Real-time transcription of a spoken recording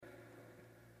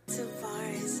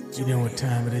You know what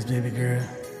time it is, baby girl?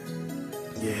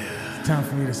 Yeah, It's time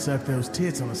for me to suck those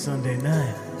tits on a Sunday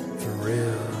night. for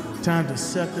real. Time to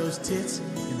suck those tits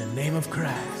in the name of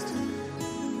Christ.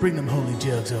 Bring them holy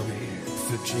jugs over here.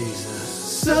 For Jesus.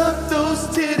 Suck those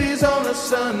titties on a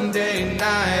Sunday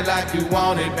night like you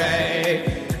want it, babe.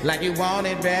 Like you want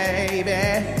it,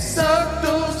 baby. Suck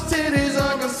those titties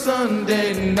on a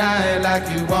Sunday night like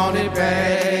you want it,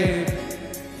 babe.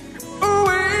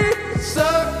 Ooh,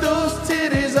 suck those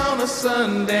titties on a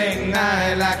Sunday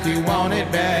night like you want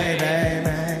it,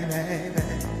 baby.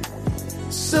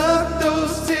 Suck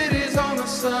those titties on a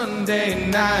Sunday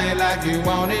night like you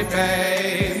want it,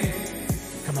 babe.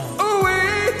 Come on.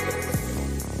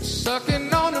 Ooh,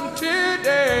 sucking on them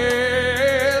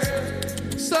titties,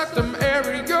 suck them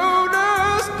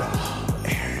areolas,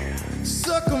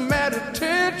 suck them at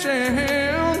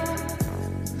attention,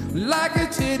 like a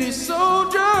titty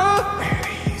soldier.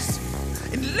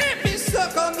 And let me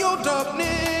suck on your dark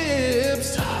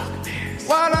nips,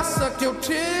 while I suck your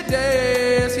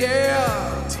titties,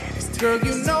 yeah. Girl,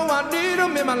 you know I need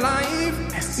them in my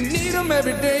life, need them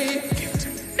every day.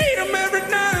 Need them every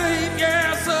night,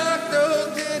 yeah. Suck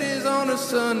those titties on a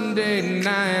Sunday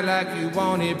night like you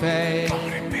want it, babe.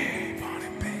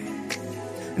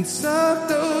 And suck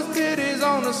those titties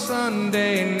on a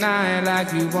Sunday night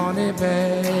like you want it,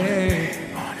 babe.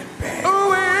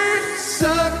 Oh, wait.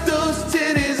 Suck those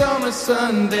titties on a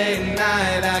Sunday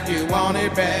night like you want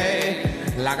it, babe.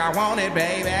 Like I want it,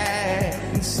 baby.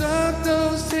 And suck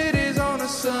those titties on a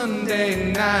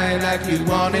Sunday night like you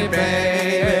want it,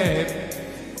 babe.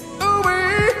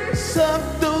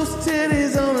 Suck those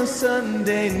titties on a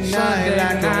Sunday night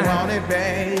like I want it,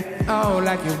 babe. Oh,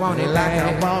 like you want it, like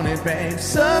I want it, babe.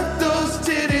 Suck those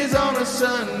titties on a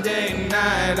Sunday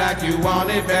night like you want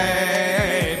it,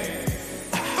 babe.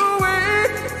 Ooh,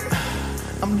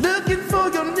 I'm looking for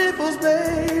your nipples,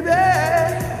 baby.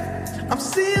 I'm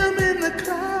seeing them in the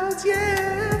clouds,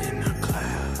 yeah. In the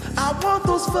clouds. I want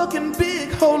those fucking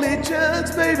big holy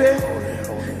jugs, baby.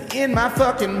 In my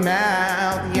fucking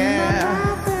mouth, yeah.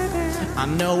 I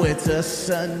know it's a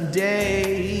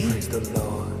Sunday, Praise the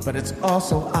Lord. but it's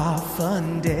also our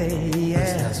fun day, yeah.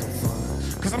 Let's have some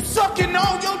fun. Cause I'm sucking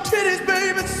on your titties,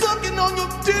 baby. Sucking on your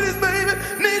titties, baby.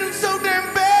 Need them so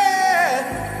damn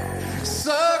bad.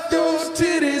 Suck those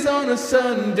titties on a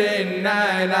Sunday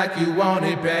night like you want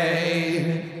it,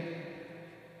 babe.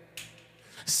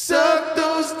 Suck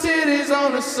those titties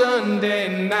on a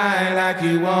Sunday night like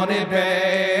you want it,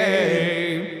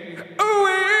 babe.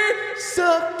 Ooh,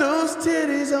 suck those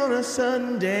titties on a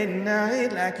Sunday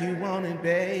night like you want it,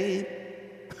 babe.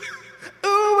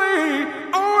 Ooh,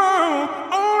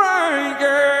 all right,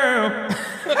 girl.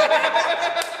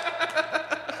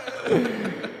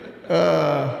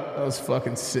 That was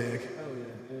fucking sick.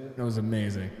 That was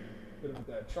amazing.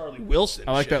 Charlie Wilson.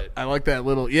 I like shit. that. I like that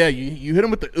little. Yeah, you hit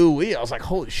him with the ooh-wee. I was like,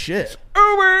 holy shit.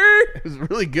 Ooh, It was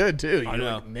really good too. You I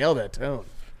know. like, nailed that tone.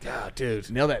 God, dude.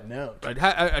 Nail that note.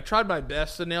 I tried my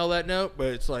best to nail that note, but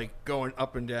it's like going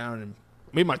up and down and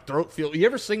made my throat feel. You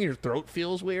ever sing your throat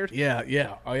feels weird? Yeah,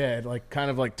 yeah. Oh yeah, it like kind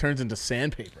of like turns into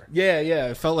sandpaper. Yeah.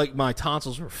 It felt like my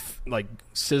tonsils were like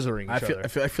scissoring each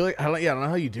I feel like I don't know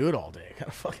how you do it all day. It kind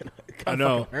of fucking I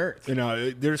know. hurts. You know,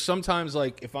 there's sometimes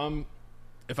like if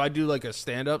I do like a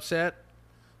stand-up set,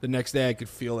 the next day I could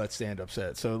feel that stand-up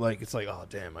set. So like it's like, oh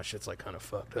damn, my shit's like kind of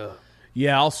fucked up.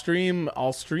 Yeah, I'll stream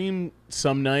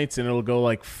some nights and it'll go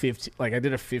like 15. Like I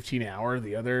did a 15-hour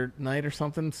the other night or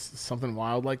something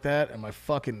wild like that, and I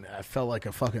felt like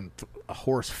a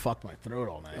horse fucked my throat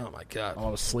all night. Oh my god. While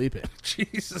I was sleeping.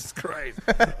 Jesus Christ.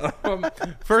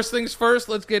 First things first,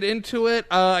 let's get into it.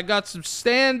 I got some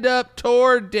stand-up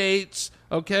tour dates.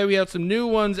 Okay, we have some new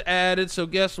ones added, so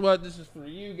guess what? This is for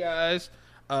you guys.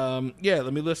 Let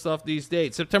me list off these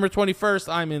dates. September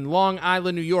 21st, I'm in Long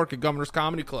Island, New York at Governor's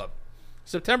Comedy Club.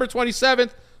 September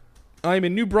 27th, I'm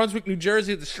in New Brunswick, New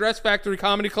Jersey at the Stress Factory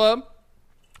Comedy Club.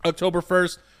 October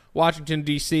 1st, Washington,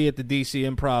 D.C. at the D.C.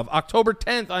 Improv. October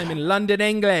 10th, I'm in London,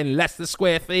 England, Leicester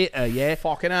Square Theatre, yeah.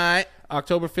 Fucking aight.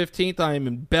 October 15th, I'm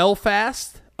in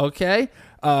Belfast, okay.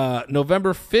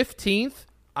 November 15th,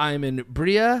 I'm in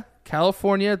Brea,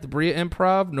 California at the Brea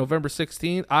Improv. November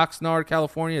 16th, Oxnard,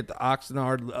 California at the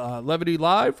Oxnard Levity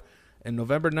Live. And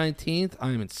November 19th,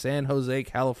 I'm in San Jose,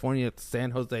 California at the San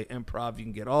Jose Improv. You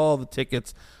can get all the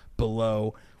tickets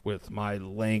below with my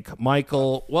link.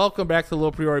 Michael, welcome back to the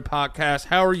Lil Priori Podcast.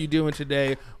 How are you doing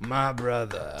today, my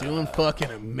brother? Doing fucking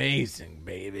amazing,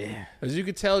 baby. As you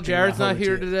can tell, Jared's not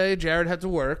here legit. today. Jared had to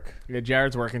work. Yeah,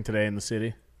 Jared's working today in the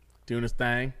city, doing his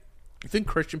thing. You think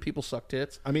Christian people suck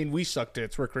tits? I mean, we suck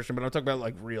tits. We're Christian, but I'm talking about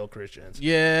like real Christians.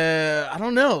 Yeah, I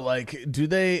don't know. Like, do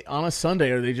they on a Sunday?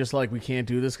 Are they just like, we can't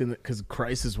do this because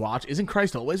Christ is watching? Isn't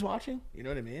Christ always watching? You know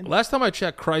what I mean? Last time I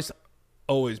checked, Christ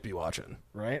always be watching.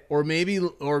 Right? Or maybe,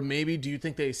 do you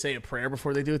think they say a prayer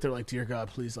before they do it? They're like, dear God,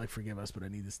 please like forgive us, but I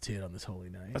need this tit on this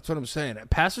holy night. That's what I'm saying.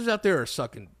 Pastors out there are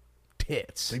sucking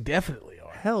tits. They definitely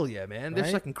are. Hell yeah, man. They're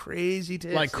Right? sucking crazy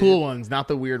tits. Like dude. cool ones, not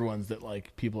the weird ones that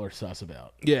like people are sus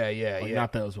about. Yeah, Like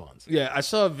not those ones. Yeah, I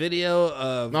saw a video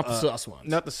of Not the sus ones.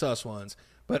 Not the sus ones,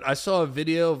 but I saw a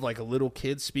video of like a little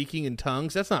kid speaking in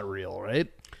tongues. That's not real, right?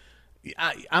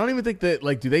 I don't even think that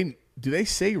like do they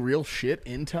say real shit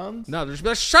in tongues? No, there's no.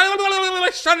 Yeah,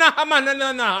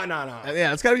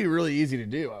 it's got to be really easy to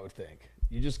do. I would think.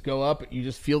 You just go up, you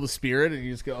just feel the spirit, and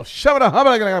you just go. Yeah,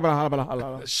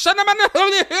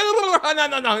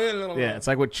 it's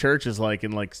like what church is like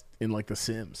in The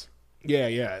Sims.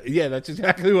 Yeah. That's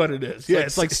exactly what it is. Yeah,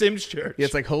 it's like Sims Church. Yeah,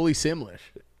 it's like Holy Simlish.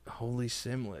 Holy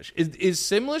Simlish. Is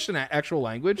Simlish an actual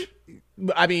language?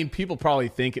 I mean, people probably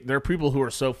think there are people who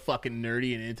are so fucking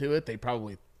nerdy and into it. They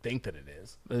probably think that it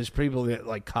is. There's people that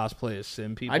like cosplay as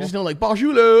Sim people. I just know like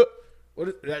Bonjour.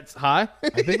 That's hi. I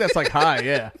think that's like hi.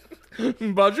 Yeah.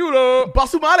 Bonjour.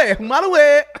 Basumare,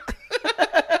 humanawe.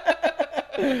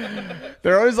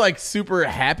 They're always like super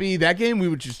happy. That game we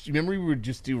would just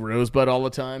do Rosebud all the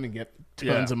time and get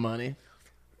tons of money.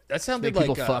 That sounded Make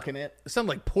like people fucking it. It sounded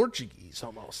like Portuguese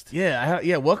almost.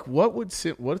 Yeah, What what's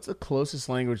the closest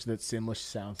language that Simlish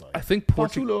sounds like? I think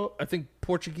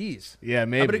Portuguese. Yeah,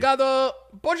 maybe. Obrigado,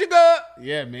 Portugal.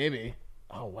 Yeah, maybe.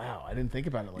 Oh wow, I didn't think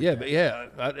about it like Yeah, that. but yeah,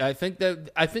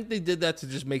 I think they did that to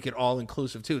just make it all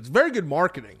inclusive too. It's very good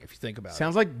marketing if you think about it.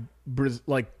 Sounds like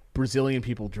Brazilian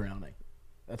people drowning.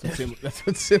 That's what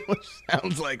Simlish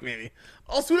sounds like, maybe.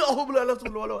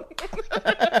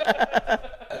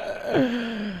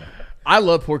 I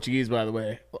love Portuguese, by the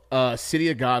way. City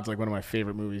of God's like one of my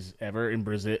favorite movies ever in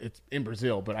Brazil. It's in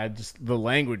Brazil, but the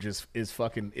language is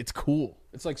fucking. It's cool.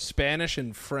 It's like Spanish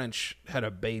and French had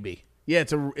a baby. Yeah,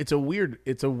 it's a weird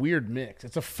mix.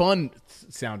 It's a fun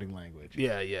sounding language.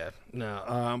 Yeah.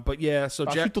 No, but yeah. So I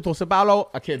Jack.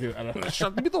 can't do it. I don't.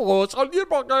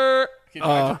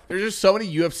 There's just so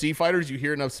many UFC fighters. You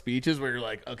hear enough speeches where you're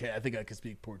like, okay, I think I can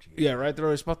speak Portuguese. Yeah, right.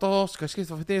 There is Yeah.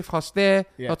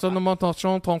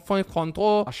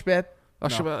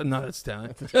 No, that's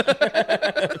Italian. It's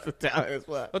Italian as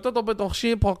well.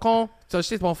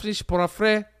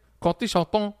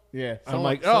 Yeah, I'm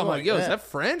like, yo, is that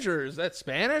French or is that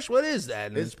Spanish? What is that?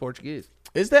 And it's Portuguese.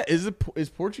 Is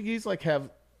Portuguese like have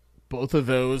both of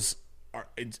those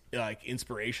like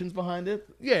inspirations behind it?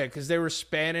 Yeah, because there were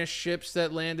Spanish ships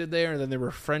that landed there, and then there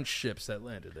were French ships that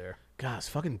landed there. God, it's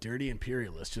fucking dirty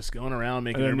imperialists just going around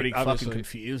making And then everybody fucking obviously-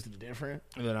 confused and different.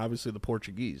 And then obviously the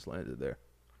Portuguese landed there.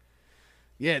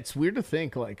 Yeah, it's weird to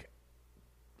think like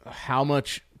how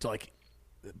much like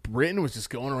Britain was just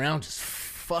going around just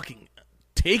fucking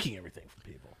taking everything from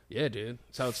people. Yeah, dude.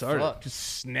 That's how it started. Fuck, just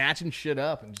snatching shit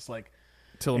up and just like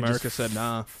Until and America just said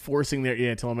nah. forcing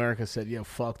until America said, "Yo,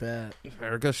 fuck that."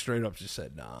 America straight up just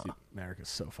said nah. Dude, America's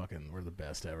so fucking. We're the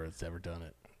best ever that's ever done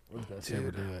it. We're the best to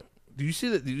ever do it. Did you see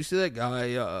that? Did you see that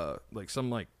guy? Like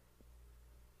some like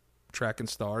track and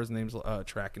star. His name's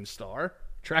track and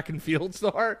field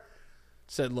star.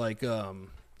 Said like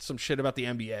some shit about the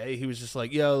NBA. He was just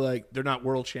like, yo, like they're not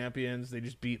world champions. They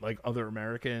just beat like other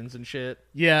Americans and shit.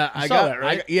 Yeah, I saw got that,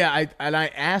 right? I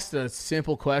asked a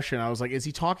simple question. I was like, is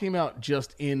he talking about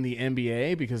just in the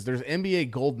NBA? Because there's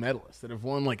NBA gold medalists that have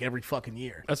won like every fucking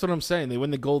year. That's what I'm saying. They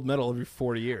win the gold medal every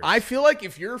 40 years. I feel like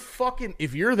if you're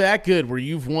that good where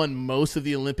you've won most of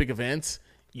the Olympic events,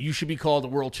 you should be called a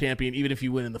world champion even if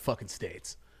you win in the fucking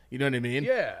States. You know what I mean?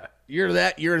 yeah. You're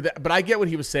that. But I get what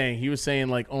he was saying. He was saying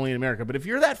like only in America. But if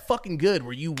you're that fucking good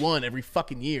where you won every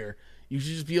fucking year, you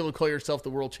should just be able to call yourself the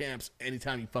world champs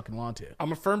anytime you fucking want to.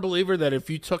 I'm a firm believer that if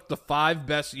you took the 5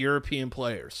 best European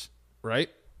players, right?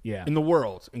 Yeah. In the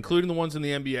world, including the ones in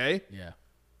the NBA, Yeah.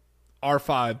 our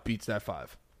 5 beats that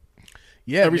 5.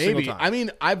 Yeah, Every maybe. single time. I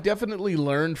mean, I've definitely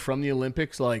learned from the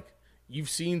Olympics, like, you've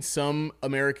seen some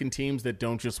American teams that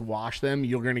don't just wash them.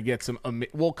 You're going to get some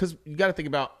because you got to think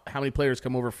about how many players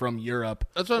come over from Europe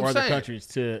That's what or I'm other saying. countries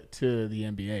to the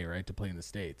NBA, right, to play in the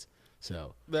States.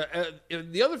 So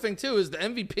The other thing, too, is the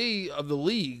MVP of the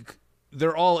league,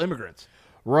 they're all immigrants.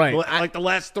 right, Like the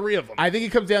last 3 of them. I think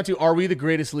it comes down to: are we the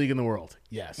greatest league in the world?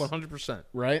 Yes, 100%.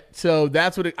 right. So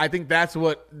that's what I think.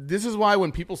 This is why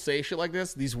when people say shit like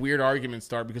this, these weird arguments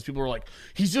start because people are like,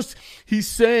 he's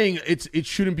saying it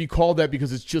shouldn't be called that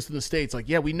because it's just in the States. Like,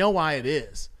 yeah, we know why it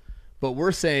is, But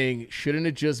we're saying, shouldn't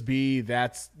it just be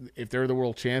if they're the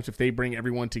world champs, if they bring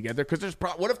everyone together? Because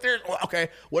what if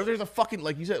there's a fucking,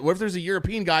 like you said, what if there's a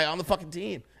European guy on the fucking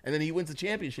team and then he wins the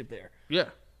championship there? Yeah.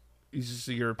 He's just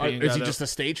a European guy. Is he just a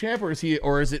state champ, or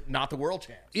is it not the world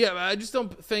champ? Yeah, I just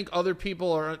don't think other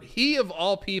people are. He of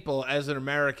all people, as an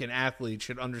American athlete,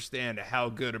 should understand how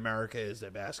good America is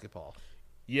at basketball.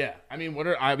 Yeah, I mean,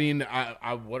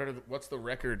 what's the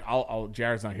record?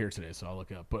 Jared's not here today, so I'll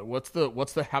look up. But what's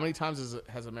the how many times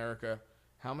has America?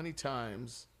 How many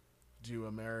times do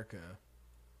America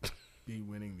be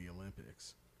winning the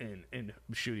Olympics in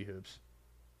shooty hoops?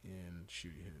 In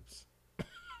shooty hoops.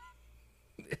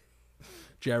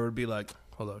 Jared would be like,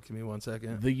 hold on, give me 1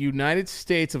 second. The United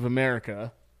States of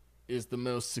America is the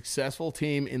most successful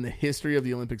team in the history of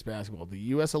the Olympics basketball. The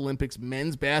U.S. Olympics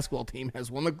men's basketball team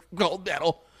has won the gold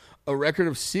medal a record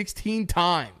of 16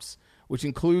 times, which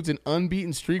includes an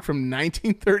unbeaten streak from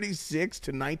 1936 to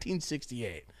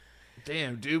 1968.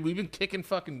 Damn, dude, we've been kicking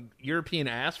fucking European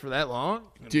ass for that long?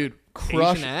 Dude,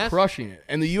 crushing it.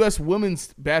 And the U.S.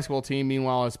 women's basketball team,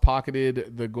 meanwhile, has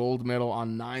pocketed the gold medal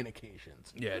on 9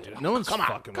 occasions. Yeah, dude. No one's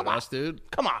fucking with us,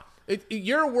 dude. Come on.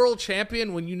 You're a world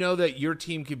champion when you know that your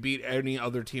team could beat any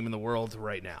other team in the world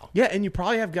right now. Yeah, and you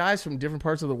probably have guys from different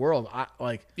parts of the world.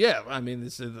 Yeah, I mean,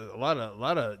 this is a lot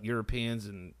of Europeans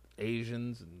and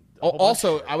Asians. And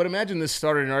also, I would imagine this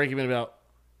started an argument about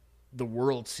the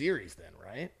World Series then,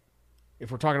 right? If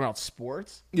we're talking about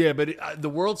sports. Yeah, but the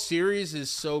World Series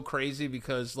is so crazy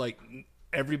because, like,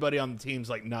 everybody on the team's,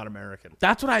 like, not American.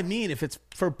 That's what I mean. If it's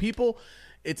for people,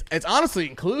 it's honestly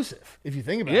inclusive, if you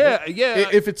think about it. Yeah.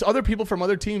 If it's other people from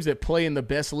other teams that play in the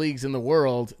best leagues in the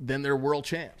world, then they're world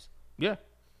champs. Yeah.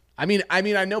 I mean, I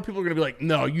know people are going to be like,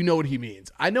 no, you know what he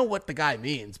means. I know what the guy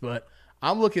means, but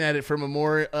I'm looking at it from a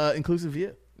more inclusive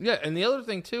view. Yeah, and the other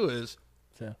thing, too, is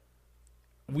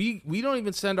we don't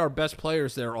even send our best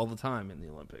players there all the time in the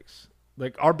Olympics.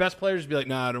 Like, our best players be like,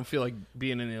 nah, I don't feel like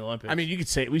being in the Olympics. I mean, you could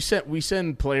say we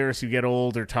send players who get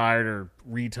old or tired or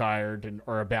retired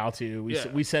or about to.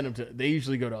 We send them to. They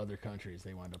usually go to other countries.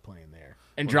 They wind up playing there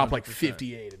and 100%. Drop like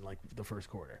 58 in like the first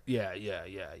quarter. Yeah. Do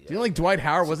you know, like Dwight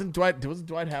Howard wasn't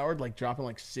Dwight Howard like dropping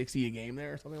like 60 a game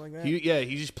there or something like that?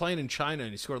 He's just playing in China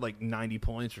and he scored like 90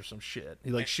 points or some shit. He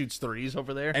like shoots threes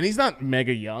over there, and he's not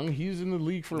mega young. He's in the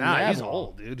league for he's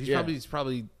old, dude. He's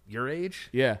probably your age.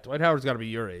 Yeah, Dwight Howard's got to be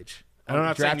your age. I'm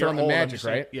not saying you're on the old, Magic,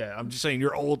 right? Yeah, I'm just saying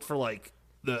you're old for like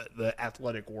the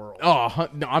athletic world. Oh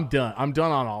no, I'm done. I'm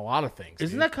done on a lot of things.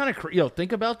 Isn't that kind of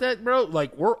think about that, bro?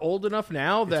 Like we're old enough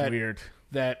now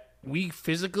that we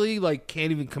physically like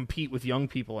can't even compete with young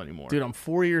people anymore. Dude, I'm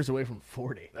 4 years away from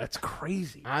 40. That's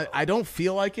crazy. I don't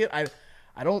feel like it.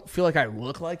 I don't feel like I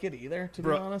look like it either, to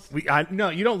be honest.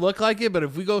 No, you don't look like it, but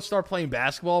if we go start playing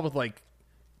basketball with like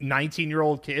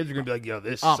 19-year-old kids, you're gonna be like, yo,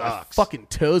 this sucks. My fucking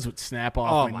toes would snap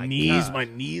off. My knees, God. My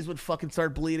knees would fucking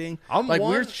start bleeding.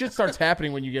 Weird shit starts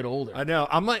happening when you get older. I know.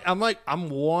 I'm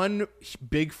one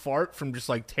big fart from just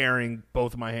like tearing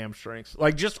both of my hamstrings,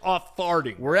 like just off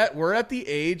farting. We're at the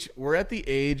age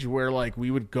where like we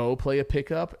would go play a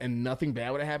pickup and nothing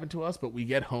bad would have happened to us, but we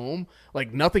get home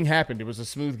like nothing happened. It was a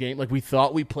smooth game. Like we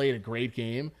thought we played a great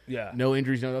game. Yeah. No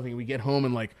injuries, no nothing. We get home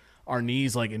and like our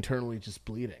knees like internally just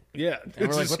bleeding. Yeah. And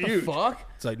we're like, what the fuck?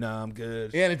 It's like, nah, I'm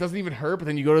good. Yeah, and it doesn't even hurt, but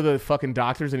then you go to the fucking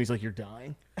doctors and he's like, you're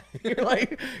dying. You're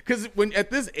like, because when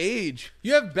at this age,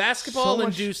 you have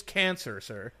basketball-induced cancer,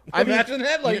 sir. Imagine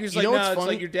that. Like, it's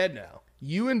like you're dead now.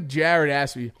 You and Jared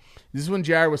asked me, this is when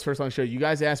Jared was first on the show, you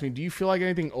guys asked me, do you feel like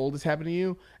anything old has happened to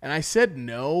you? And I said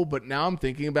no, but now I'm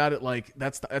thinking about it like,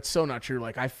 that's so not true.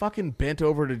 Like, I fucking bent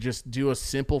over to just do a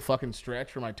simple fucking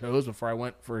stretch for my toes before I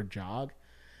went for a jog.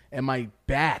 And my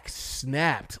back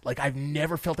snapped. Like I've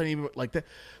never felt anything like that,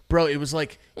 bro. It was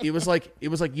like you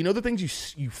know the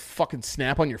things you fucking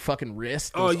snap on your fucking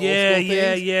wrist. Oh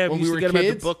yeah. When we were kids, kids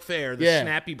at the book fair, the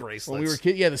snappy bracelets. When we were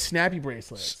kids, the snappy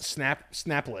bracelets.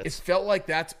 Snaplets. It felt like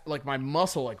that's like my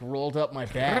muscle like rolled up my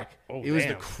back. It was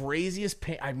the craziest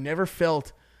pain. I've never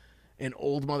felt an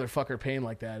old motherfucker pain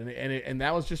like that, and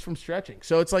that was just from stretching.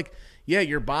 So it's like, yeah,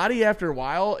 your body after a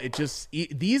while,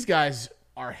 these guys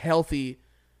are healthy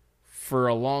for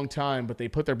a long time, but they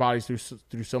put their bodies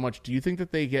through so much. Do you think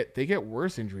that they get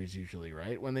worse injuries usually,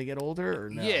 right, when they get older? Or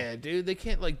no? Yeah, dude, they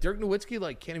can't. Like Dirk Nowitzki,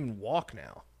 like can't even walk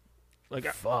now. Like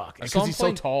fuck, because he's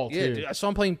so tall too. Yeah, dude, I saw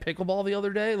him playing pickleball the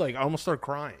other day. Like I almost started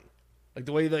crying, like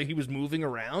the way that he was moving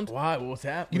around. Why? What was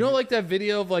that? You know, like that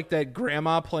video of like that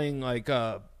grandma playing like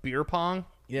beer pong.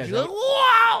 Yeah, You're like,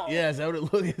 wow. yeah, is that what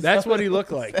it looked? That's what he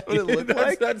looked like. What it looked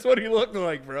like? That's what he looked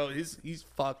like, bro. He's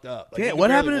fucked up. Like, Yeah, he what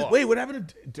can happened? barely To, walk. wait, what happened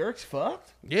to Dirk's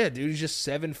fucked? Yeah, dude, he's just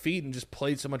 7 feet and just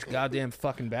played so much goddamn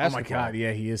fucking Oh basketball. my god,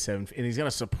 yeah, he is 7, and he's gonna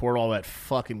support all that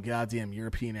fucking goddamn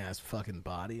European ass fucking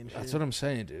body and shit. That's what I'm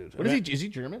saying, dude. What is he? Is he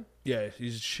German? Yeah,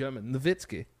 he's German.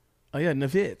 Nowitzki. Oh yeah,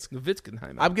 Novitsk.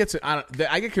 Nowitzkenheimer.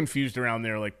 I get confused around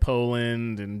there, like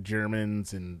Poland and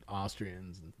Germans and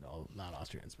Austrians and not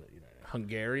Austrians, but you know.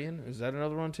 Hungarian? Is that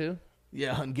another one too?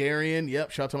 Yeah, Hungarian.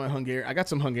 Yep, shout out to my Hungarian. I got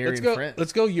some Hungarian friends.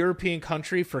 Let's go European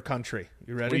country for country.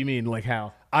 You ready? What do you mean? Like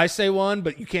how? I say one,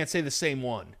 but you can't say the same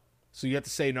one. So you have to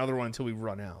say another one until we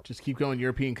run out. Just keep going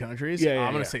European countries? Yeah, yeah,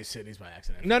 I'm going to yeah. say cities by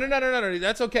accident. No.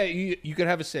 That's okay. You could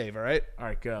have a save, all right? All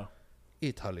right, go.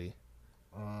 Italy.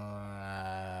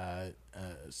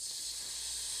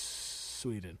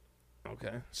 Sweden.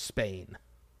 Okay. Spain.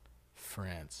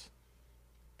 France.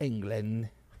 England.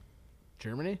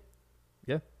 Germany?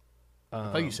 Yeah.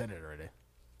 I thought you said it already.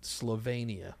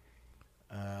 Slovenia.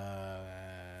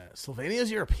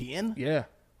 Slovenia's European? Yeah.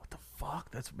 What the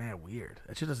fuck? That's mad weird.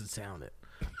 That shit doesn't sound it.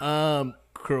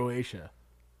 Croatia.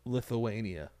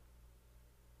 Lithuania.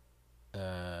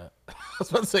 I was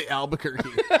about to say Albuquerque.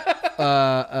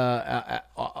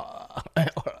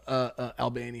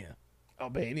 Albania.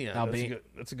 Albania.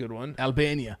 That's a good one.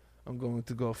 Albania. I'm going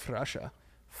to go Russia.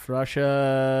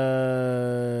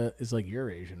 Russia is like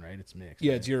Eurasian, right? It's mixed.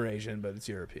 Yeah, it's Eurasian, but it's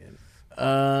European.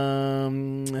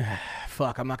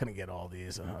 Fuck, I'm not gonna get all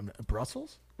these.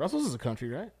 Brussels? Brussels is a country,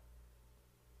 right?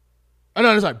 Oh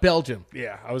no, sorry, Belgium.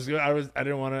 Yeah, I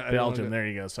didn't want to. Belgium. There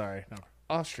you go. Sorry. No.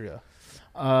 Austria.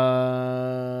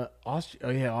 Austria.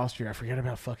 Oh yeah, Austria. I forget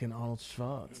about fucking Arnold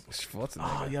Schwarzenegger.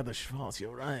 Oh yeah, the Schwarz.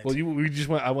 You're right. Well, we just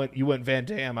went. You went Van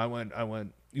Damme.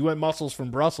 You went Muscles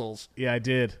from Brussels, yeah, I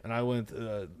did. and I went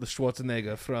the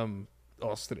Schwarzenegger from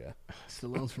Austria.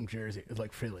 Stallone's from Jersey. It's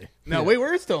like Philly. No, wait,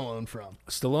 where is Stallone from?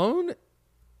 Stallone.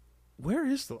 Where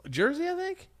is Stallone? Jersey, I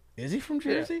think. Is he from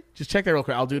Jersey? Just check that real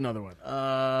quick. I'll do another one.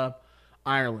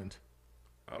 Ireland.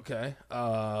 Okay.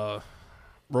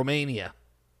 Romania.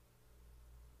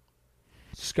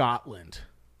 Scotland.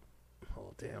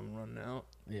 Oh damn, I'm running out.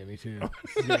 Yeah, me too.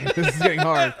 This is getting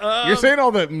hard. You're saying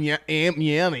all the meows.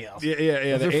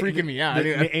 Yeah. They're freaking me out.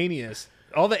 The Anias.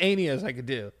 All the Anias I could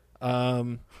do.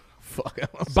 Fuck.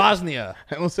 Bosnia.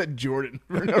 I almost said Jordan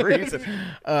for no reason.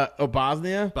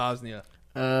 Bosnia. Bosnia.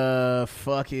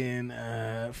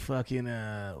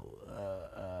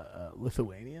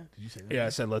 Lithuania. Did you say that? Yeah, I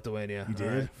said Lithuania. You did?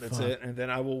 All right, that's Fuck. it. And then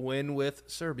I will win with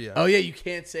Serbia. Oh yeah, you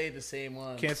can't say the same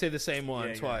one. Can't say the same one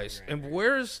Yeah, twice. you're right. And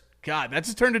where's... God, that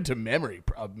just turned into memory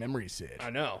Sid. I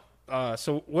know.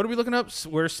 So what are we looking up?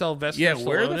 Where's Sylvester Yeah, Stallone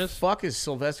where the is? fuck is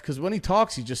Sylvester? Because when he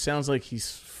talks, he just sounds like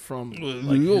he's from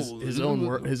like his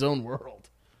own world.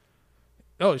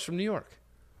 Oh, he's from New York.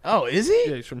 Oh, is he?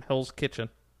 Yeah, he's from Hell's Kitchen.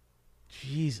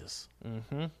 Jesus.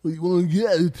 Mm-hmm. Well, you want to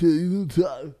get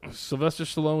it? Sylvester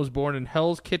Stallone was born in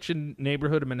Hell's Kitchen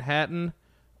neighborhood of Manhattan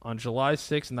on July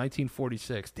 6,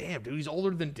 1946. Damn, dude, he's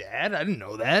older than Dad? I didn't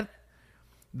know that.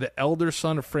 The elder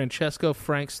son of Francesco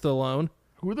Frank Stallone.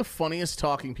 Who are the funniest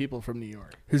talking people from New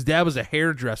York? His dad was a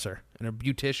hairdresser and a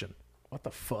beautician What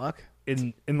the fuck?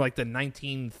 in like the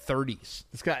 1930s.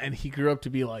 This guy, and he grew up to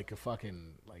be like a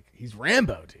fucking he's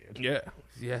Rambo, dude. Yeah,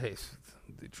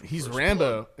 He's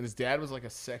Rambo, and his dad was like a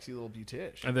sexy little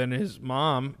beautician. And then his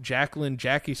mom, Jackie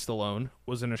Stallone,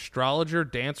 was an astrologer,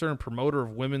 dancer, and promoter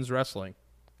of women's wrestling.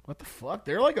 What the fuck?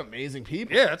 They're like amazing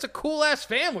people. Yeah, that's a cool ass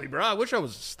family, bro. I wish I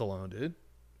was Stallone, dude.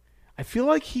 I feel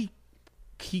like he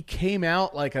came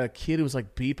out like a kid who was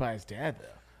like beat by his dad, though.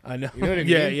 I know. You know what I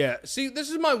Yeah, mean? yeah. See, this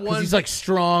is my one. He's like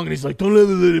strong, and he's like, don't ever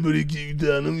let anybody get you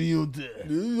down. I'm your dad.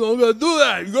 You don't gotta do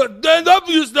that. You gotta stand up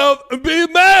for yourself and be a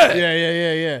man.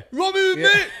 Yeah. You want me to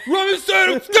you want me to say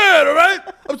I'm scared, all right?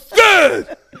 I'm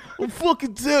scared. I'm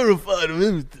fucking terrified of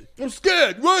everything. I'm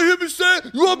scared. You want to hear me say it?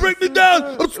 You want to break me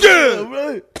down? I'm scared.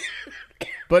 Right.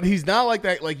 But he's not like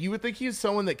that. Like, you would think he's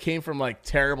someone that came from like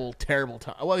terrible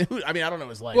time. Well, I mean, I don't know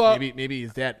his life. Well- maybe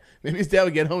his dad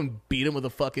would get home and beat him with a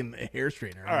fucking hair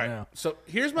straightener. All I right. don't know. So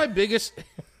here's my biggest.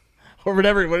 Or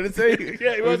whatever. What did it say?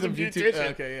 Yeah, he was a beautician.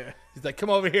 beautician. Okay, yeah. He's like, come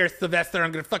over here, Sylvester.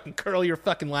 I'm gonna fucking curl your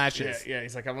fucking Yeah, lashes. yeah.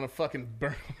 He's like, I'm gonna fucking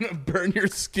burn your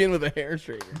skin with a hair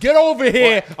straightener. Get over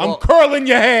here. Well- I'm curling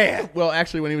your hair. Well,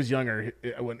 actually, when he was younger,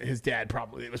 when his dad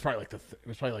it was probably like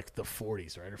the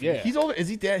 40s, right? Or 50s. Yeah. He's older. Is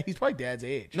he dad? He's probably dad's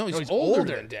age. No, he's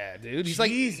older than Dad, dude.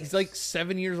 He's like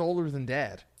 7 years older than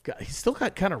Dad. God, he's still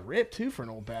got kind of ripped too for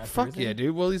an old bastard. Fuck isn't yeah, he?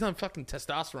 dude. Well, he's on fucking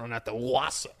testosterone at the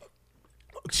wassa.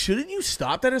 Shouldn't you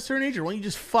stop that at a certain age, or won't you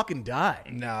just fucking die?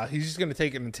 Nah, he's just gonna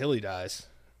take it until he dies.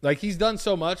 Like, he's done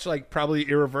so much, like, probably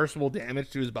irreversible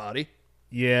damage to his body.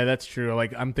 Yeah, that's true.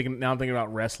 Like I'm thinking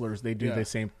about wrestlers. They do Yeah. the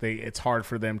same thing. It's hard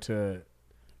for them to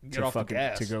Get off the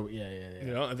gas. to go. Yeah.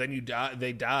 You know, and then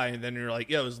they die, and then you're like,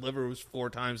 yeah, his liver was 4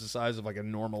 times the size of, like, a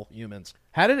normal human's.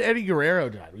 How did Eddie Guerrero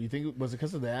die? Do you think was it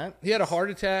because of that? He had a heart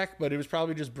attack, but it was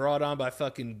probably just brought on by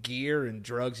fucking gear and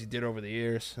drugs he did over the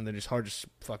years, and then his heart just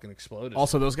fucking exploded.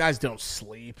 Also, those guys don't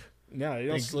sleep. No, they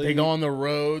don't sleep. They go on the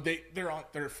road.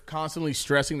 They're constantly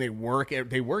stressing. They worked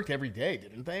every day,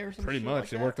 didn't they? Or something? Pretty much.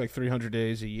 They worked like 300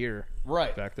 days a year.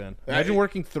 Right. Back then. Imagine I-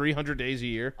 working 300 days a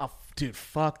year. Oh, dude,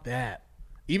 fuck that.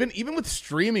 Even with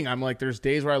streaming, I'm like, there's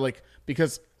days where I like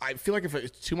because I feel like if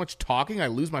it's too much talking, I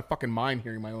lose my fucking mind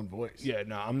hearing my own voice. Yeah,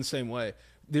 no, I'm the same way.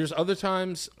 There's other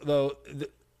times, though.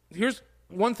 Here's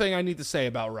one thing I need to say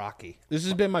about Rocky. This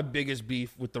has been my biggest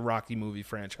beef with the Rocky movie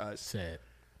franchise. Say it.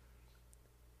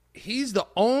 He's the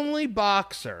only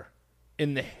boxer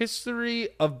in the history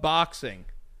of boxing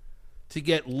to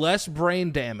get less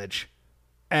brain damage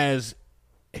as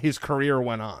his career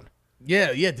went on.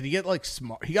 Yeah. Did he get like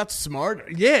smart? He got smarter.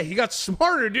 Yeah, he got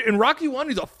smarter. Dude. In Rocky 1,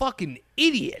 he's a fucking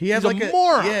idiot. He has he's like a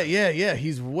moron. Yeah.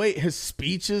 His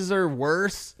speeches are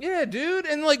worse. Yeah, dude.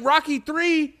 And like Rocky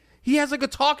 3, he has like a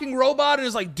talking robot and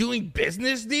is like doing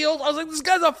business deals. I was like, this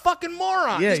guy's a fucking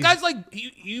moron. Yeah, This guy's like,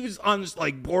 he was on this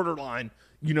like borderline.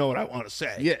 You know what I want to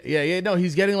say. Yeah. No,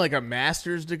 he's getting like a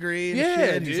master's degree and Yeah,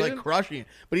 shit. And he's dude. like crushing it.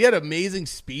 But he had amazing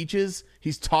speeches.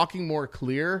 He's talking more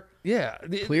clear. Yeah.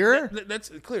 Clearer?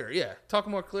 That's clear, yeah. Talk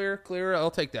more clearer,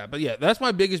 I'll take that. But yeah, that's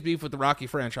my biggest beef with the Rocky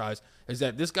franchise is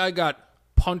that this guy got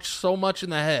punched so much in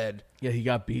the head Yeah, he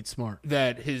got beat smart.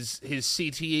 that his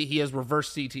CTE, he has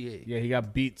reverse CTE. Yeah, he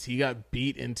got beat. He got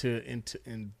beat into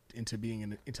being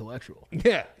an intellectual.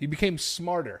 Yeah, he became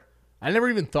smarter. I never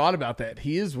even thought about that.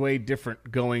 He is way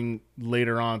different going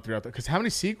later on throughout because how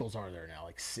many sequels are there now?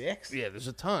 Like 6? Yeah, there's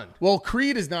a ton. Well,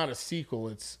 Creed is not a sequel.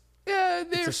 It's Yeah, a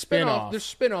there's spin-off. There's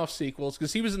spin-off sequels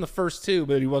because he was in the first 2,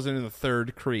 but he wasn't in the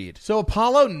third Creed. so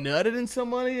Apollo nutted in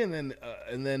somebody, and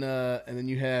then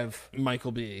you have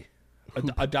Michael B.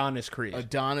 Adonis Creed.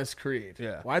 Adonis Creed.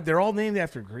 Yeah. Why they're all named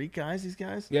after Greek guys? These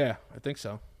guys, Yeah, I think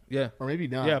so. Yeah. or maybe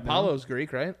not. Yeah, no? Apollo's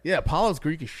Greek, right? Yeah, Apollo's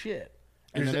Greek as shit.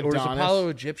 And then Or is Adonis. Apollo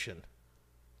Egyptian?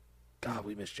 God,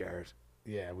 we miss Jared.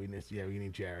 Yeah, we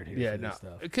need Jared here Yeah, for no, this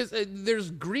stuff. because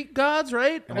there's Greek gods,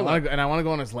 right? And I want to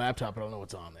go on his laptop. I don't know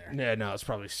what's on there. Yeah, no, it's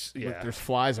probably Look, there's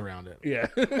flies around it. yeah,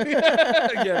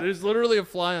 yeah. There's literally a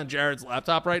fly on Jared's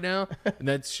laptop right now, and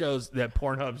that shows that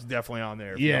Pornhub's definitely on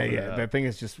there. if you open it up. That thing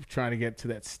is just trying to get to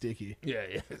that sticky. yeah.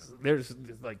 There's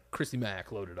like Christy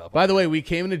Mack loaded up. By the way, we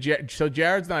came into so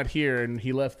Jared's not here, and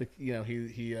he left the.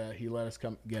 He let us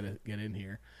come get in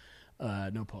here.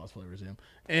 No pause while I resume.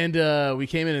 And we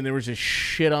came in, and there was just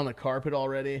shit on the carpet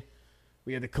already.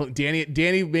 We had to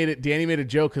Danny made a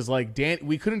joke because like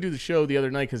we couldn't do the show the other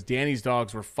night because Danny's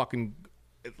dogs were fucking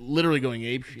literally going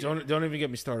ape shit. Don't even get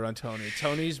me started on Tony.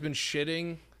 Tony's been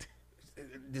shitting.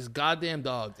 This goddamn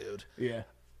dog, dude. Yeah,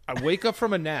 I wake up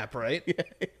from a nap, right?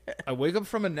 I wake up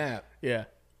from a nap. yeah.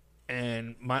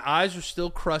 And my eyes are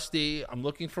still crusty. I'm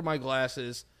looking for my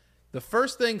glasses. The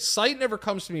first thing, sight never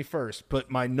comes to me first,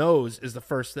 but my nose is the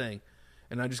first thing.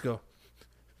 And I just go,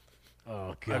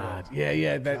 Oh god.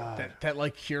 Yeah. That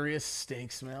like curious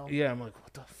stink smell. yeah, I'm like,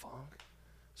 what the fuck?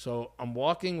 So I'm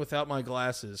walking without my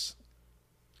glasses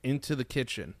into the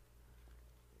kitchen.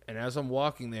 And as I'm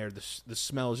walking there, the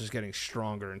smell is just getting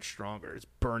stronger and stronger. It's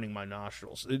burning my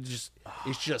nostrils. It's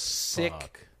just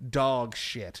sick dog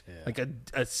shit. Yeah. Like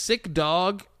a sick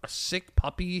dog, a sick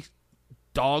puppy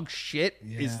dog shit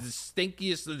is the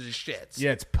stinkiest of the shits.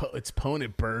 Yeah, it's pone.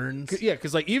 It burns. Yeah,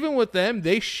 because like even with them,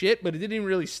 they shit, but it didn't even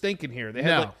really stink in here. They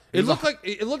had No. like,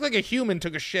 it looked like a human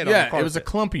took a shit. Yeah, on the carpet. it was a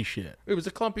clumpy shit. It was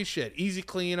a clumpy shit. Easy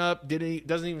cleanup.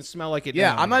 Doesn't even smell like it.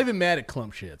 Yeah, now. I'm not even mad at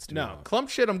clump shits. to be No, honest. clump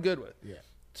shit I'm good with. Yeah.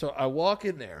 So I walk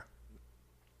in there.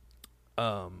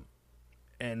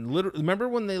 And literally, remember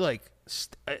when they like,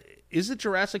 is it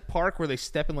Jurassic Park where they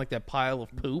step in like that pile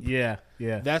of poop? Yeah.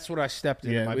 That's what I stepped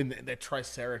in. Yeah, My- that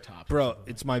triceratops. bro,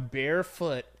 it's my bare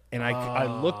foot. And I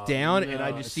look down and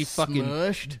I just see fucking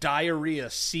smushed. diarrhea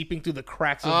seeping through the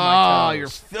cracks of my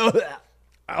toes. you're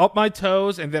Up my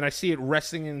toes, and then I see it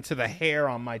resting into the hair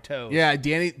on my toes. Yeah,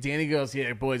 Danny goes,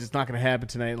 yeah, boys, it's not going to happen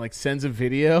tonight. Like, sends a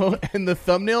video, and the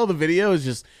thumbnail of the video is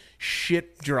just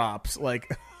shit drops,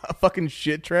 like a fucking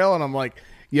shit trail. And I'm like,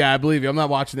 yeah, I believe you. I'm not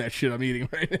watching that shit I'm eating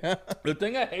right now. The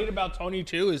thing I hate about Tony,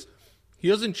 too, is he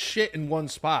doesn't shit in one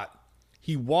spot.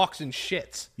 He walks and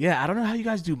shits. Yeah, I don't know how you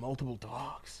guys do multiple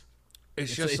dogs.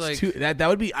 It's just like, too, that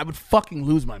would be, I would fucking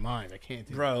lose my mind. I can't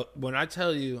do bro, when I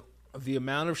tell you the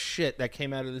amount of shit that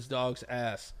came out of this dog's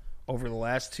ass over the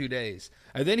last 2 days.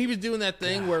 And then he was doing that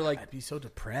thing where, like, I'd be so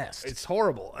depressed. it's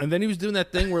horrible. And then he was doing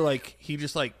that thing where, like, he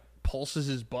just, like, pulses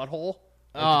his butthole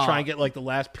to try and get, like, the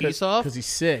last piece off. Because he's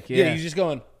sick. Yeah, he's just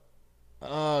going,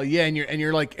 Oh yeah, and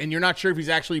you're like, and you're not sure if he's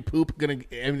actually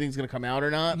everything's gonna come out or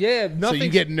not. Yeah, So nothing's-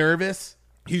 you get nervous.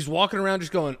 he's walking around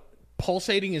just going,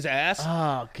 pulsating his ass.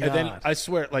 Oh, And then God. I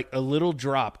swear, like a little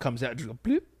drop comes out, just go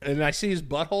bloop, and I see his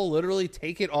butthole literally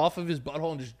take it off of his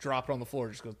butthole and just drop it on the floor.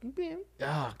 Just goes. Bloop.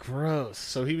 Oh, gross.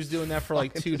 So he was doing that for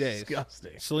like 2 days.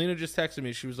 Disgusting. Selena just texted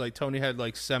me. She was like, Tony had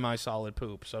like semi-solid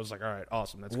poop. So I was like, all right,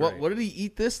 awesome. That's What great. what did he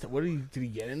eat this? Did he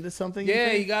get into something? you Yeah,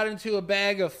 think? he got into a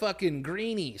bag of fucking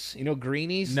greenies. You know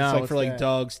greenies? No, it's like what's for like that?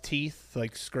 dogs' teeth,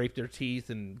 like scrape their teeth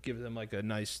and give them like a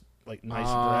nice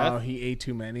Oh, breath. he ate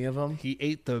too many of them. He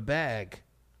ate the bag.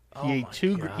 Oh He my ate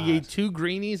two. God. He ate 2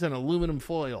 greenies and aluminum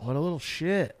foil. What a little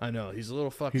shit. I know he's a little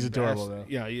fucking. He's adorable, bastard. though.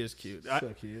 Yeah, he is cute.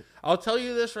 So cute. I'll tell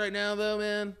you this right now, though,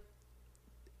 man.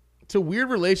 It's a weird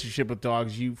relationship with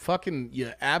dogs. You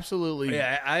absolutely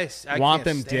Yeah, I want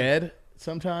can't them stand dead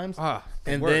sometimes. Ah,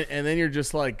 the and worst. then you're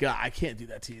just like, God, I can't do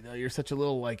that to you though. You're such a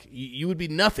little like you would be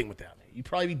nothing without me. You'd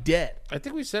probably be dead. I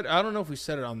think we said. I don't know if we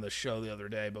said it on the show the other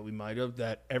day, but we might have.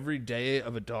 That every day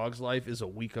of a dog's life is a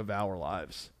week of our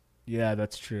lives. Yeah,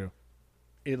 that's true.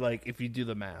 It like if you do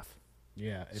the math.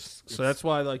 Yeah, So that's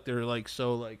why like they're like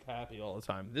so like happy all the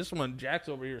time. This one, Jack's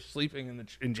over here sleeping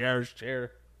in Jared's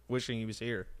chair, wishing he was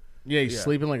here. yeah. He's Yeah.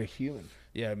 sleeping like a human.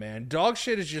 Yeah, man. Dog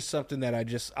shit is just something that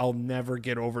I'll never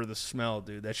get over the smell,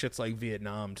 dude. That shit's like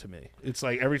Vietnam to me. It's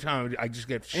like every time I just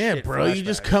get Yeah, shit bro, you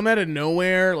just flashbacks. come out of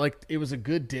nowhere. Like it was a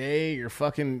good day.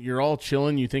 You're all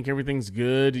chilling. You think everything's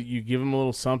good. You give them a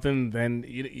little something. Then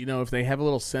you know if they have a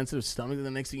little sensitive stomach, then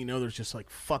the next thing you know, there's just like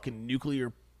fucking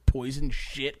nuclear poison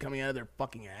shit coming out of their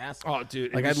fucking ass. Oh,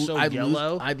 dude, like it was so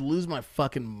yellow. I'd lose my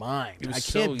fucking mind. It was I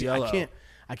so can't. yellow.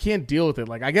 I can't deal with it.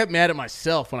 Like I get mad at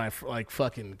myself when I like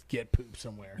fucking get poop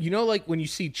somewhere. You know, like when you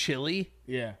see chili.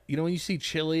 Yeah. You know when you see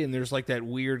chili and there's like that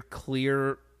weird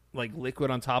clear like liquid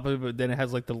on top of it, but then it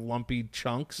has like the lumpy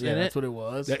chunks Yeah, in that's it. what it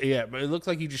was. Yeah, but it looks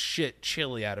like he just shit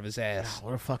chili out of his ass.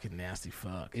 What a fucking nasty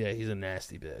fuck. Yeah, he's a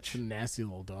nasty bitch. Nasty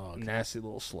little dog. Nasty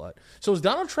little slut. So is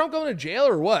Donald Trump going to jail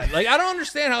or what? Like, I don't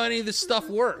understand how any of this stuff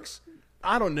works.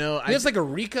 I don't know. He has like a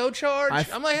RICO charge.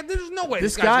 I'm like, there's no way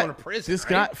this guy's going to prison. This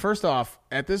right? guy. First off,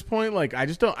 at this point, like, I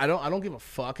don't give a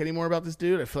fuck anymore about this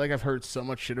dude. I feel like I've heard so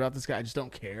much shit about this guy. I just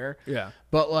don't care. Yeah.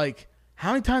 But like,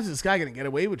 how many times is this guy gonna get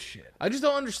away with shit? I just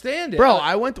don't understand it,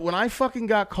 Bro, when I fucking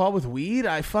got caught with weed,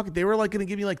 they were like gonna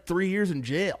give me like 3 years in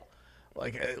jail.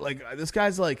 Like this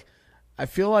guy's like, I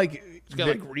feel like He's got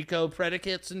like RICO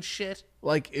predicates and shit.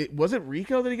 was it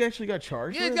RICO that he actually got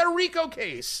charged Yeah, he's with? got a RICO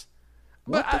case.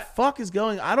 What the fuck is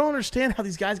going? I don't understand how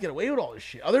these guys get away with all this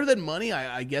shit. Other than money,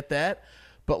 I get that.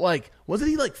 But like, wasn't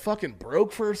he like fucking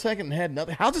broke for a second and had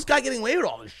nothing? How's this guy getting away with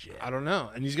all this shit? I don't know.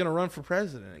 And he's going to run for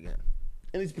president again.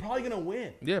 And he's probably gonna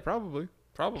win. Yeah, probably.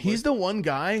 He's the one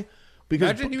guy because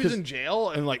Imagine he was in jail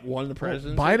and like won the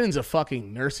presidency. Biden's a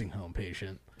fucking nursing home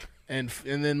patient, and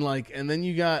then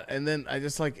I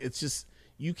just like it's just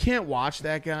you can't watch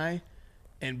that guy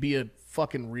and be a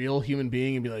fucking real human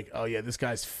being and be like, oh yeah, this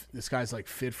guy's like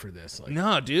fit for this. Like,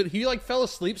 No, dude. He like fell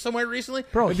asleep somewhere recently.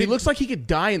 bro, But he did- looks like he could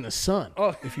die in the sun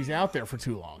Oh. if he's out there for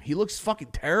too long. He looks fucking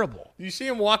terrible. You see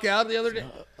him walk out the other day?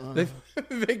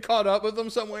 They caught up with him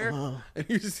somewhere, and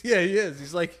he is.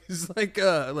 He's like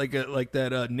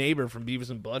that neighbor from Beavis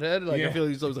and Butthead. Like Yeah. I feel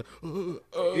he's always like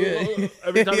Yeah.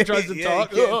 every time he tries to Yeah,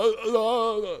 talk.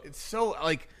 he It's so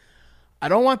like I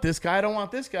don't want this guy. I don't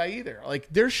want this guy either. Like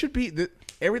there should be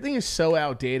everything is so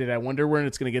outdated. I wonder when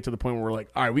it's going to get to the point where we're like,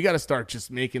 all right, we got to start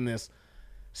just making this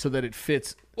so that it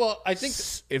fits. Well, I think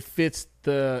It fits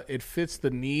the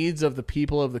needs of the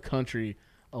people of the country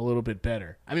a little bit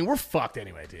better. I mean, we're fucked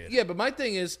anyway, dude. yeah, but my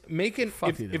thing is making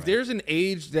either if way. there's an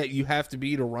age that you have to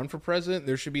be to run for president,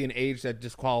 there should be an age that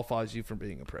disqualifies you from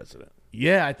being a president.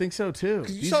 Yeah, I think so too.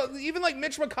 You saw even like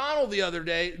Mitch McConnell the other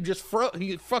day just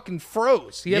he fucking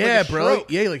froze. He had Yeah, like a bro.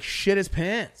 stroke. Yeah, he like shit his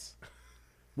pants.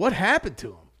 What happened to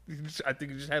him? I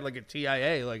think he just had like a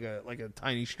TIA, like a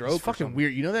tiny stroke. It's or fucking something.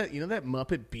 weird. You know that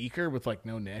Muppet Beaker with like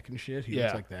no neck and shit? He Yeah.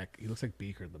 looks like that. He looks like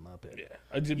Beaker the Muppet.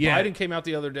 Yeah. Yeah. Biden came out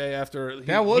the other day after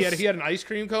That was- he had an ice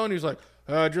cream cone. He was like,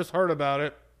 I just heard about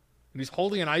it. And he's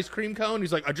holding an ice cream cone.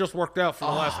 He's like, I just worked out for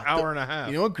the last hour and a half.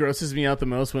 You know what grosses me out the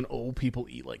most? When old people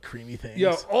eat like creamy things.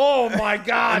 Yo, oh my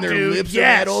God, and their dude. lips are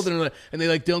that old, and they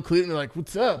like don't clean it, and they're like,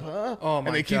 "What's up, huh?" Oh my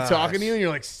And they keep gosh. talking to you, and you're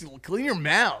like, "Clean your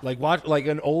mouth." Like watch like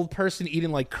an old person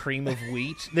eating like cream of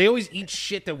wheat. They always eat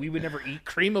shit that we would never eat.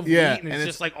 Cream of Yeah, wheat, and it's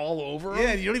just like all over 'em.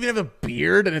 yeah, you don't even have a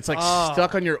beard, and it's like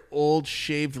stuck on your old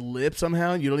shaved lip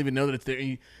somehow. And you don't even know that it's there.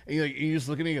 And you just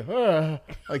look at me, and go,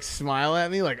 like smile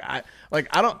at me, like I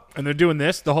don't. And they're doing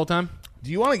this the whole time.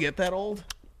 Do you want to get that old?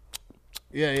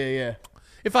 Yeah.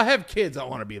 If I have kids, I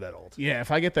want to be that old. Yeah, if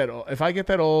I get that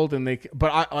old, and like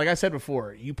I said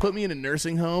before, you put me in a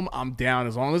nursing home, I'm down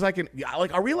as long as I can.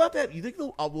 Like, are we allowed to? You think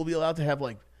we'll be allowed to have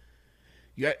like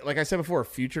I said before,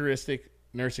 futuristic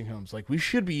nursing homes? Like, we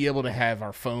should be able to have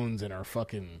our phones and our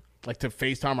fucking like to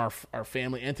FaceTime our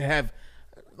family, and to have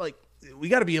like we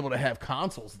got to be able to have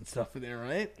consoles and stuff in there,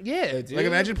 right? Yeah, dude. Like,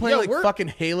 imagine playing Yo, like we're- fucking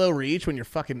Halo Reach when you're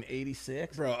fucking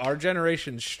 86. Bro, our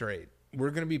generation's straight.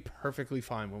 We're gonna be perfectly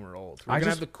fine when we're old. We're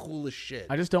gonna have the coolest shit.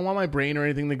 I just don't want my brain or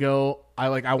anything to go.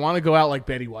 I want to go out like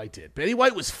Betty White did. Betty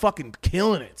White was fucking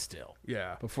killing it still.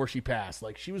 Yeah. Before she passed,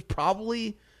 like she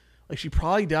probably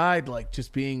died like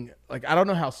just being like, I don't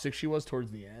know how sick she was towards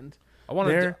the end. I want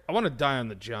to die on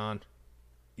the John.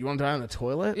 You want to die on the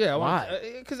toilet? Yeah, why?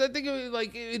 Because I think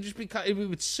it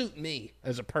would suit me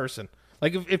as a person.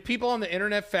 Like if people on the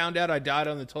internet found out I died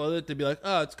on the toilet, they'd be like,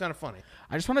 "Oh, it's kind of funny."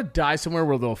 I just want to die somewhere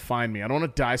where they'll find me. I don't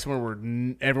want to die somewhere where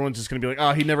everyone's just going to be like,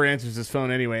 "Oh, he never answers his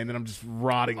phone anyway," and then I'm just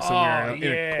rotting somewhere in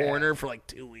a corner for like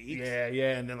 2 weeks.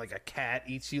 Yeah, and then like a cat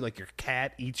eats you, like your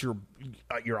cat eats your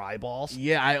eyeballs.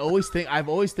 Yeah, I've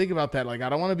always think about that. Like, I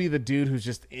don't want to be the dude who's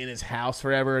just in his house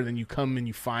forever, and then you come and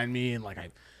you find me, and like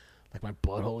my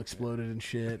butthole exploded and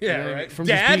shit. Yeah, You know what I mean? right. From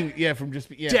Dad?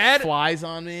 Dad? flies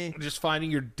on me. Just finding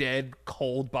your dead,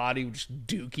 cold body with just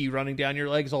dookie running down your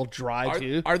legs, all dry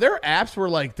too. Are there apps where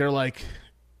like they're like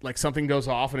something goes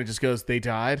off and it just goes, they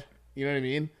died? You know what I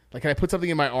mean? Like, can I put something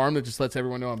in my arm that just lets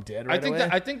everyone know I'm dead right away?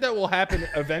 I think that will happen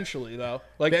eventually, though.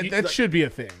 Like that should be a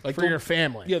thing like for your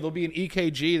family. Yeah, there'll be an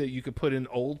EKG that you could put in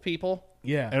old people.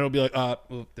 Yeah. And it'll be like,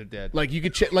 they're dead. Like, you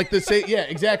could check, like, yeah,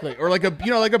 exactly. Or like a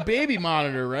baby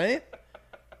monitor, right?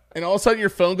 And all of a sudden your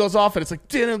phone goes off and it's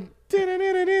like, you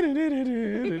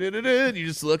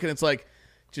just look and it's like,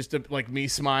 just like me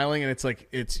smiling, and it's like,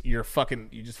 you just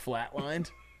flatlined.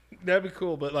 That'd be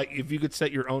cool, but like if you could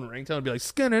set your own ringtone, it'd be like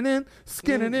skinning in.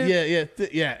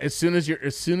 Yeah. As soon as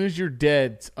you're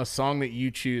dead, a song that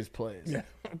you choose plays. Yeah.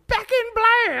 Back in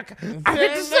black. I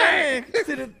get to sing.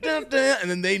 And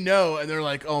then they know, and they're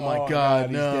like, "Oh my God,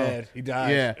 he's no, dead. He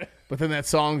died." Yeah, but then that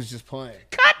song's just playing.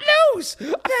 Cut loose from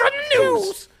the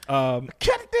news. Cut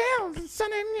it down,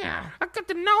 son. I got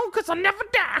to know because I'll never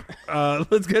die.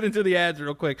 Let's get into the ads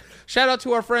real quick. Shout out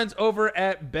to our friends over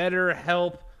at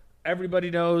BetterHelp. Everybody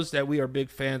knows that we are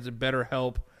big fans of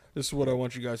BetterHelp. This is what I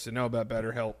want you guys to know about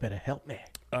BetterHelp. Better help me.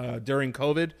 During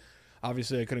COVID,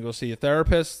 obviously I couldn't go see a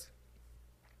therapist.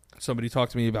 Somebody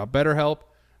talked to me about BetterHelp.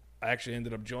 I actually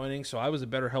ended up joining, so I was a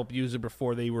BetterHelp user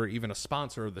before they were even a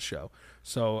sponsor of the show.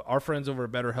 So our friends over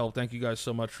at BetterHelp, thank you guys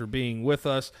so much for being with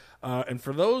us. And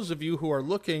for those of you who are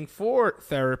looking for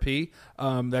therapy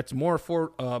that's more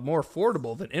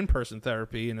affordable than in-person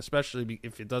therapy, and especially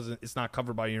if it's not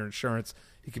covered by your insurance,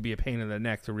 it could be a pain in the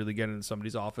neck to really get into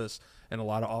somebody's office, and a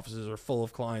lot of offices are full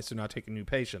of clients who are not taking new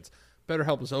patients.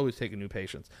 BetterHelp is always taking new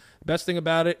patients. The best thing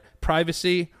about it,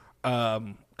 privacy,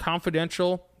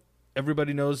 confidential.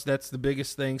 Everybody knows that's the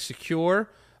biggest thing.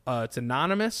 Secure. It's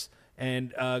anonymous.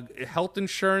 And Health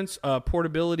Insurance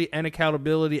Portability and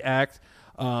Accountability Act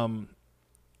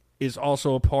is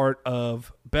also a part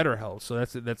of BetterHelp. So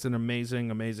that's an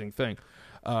amazing, amazing thing.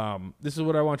 This is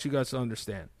what I want you guys to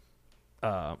understand.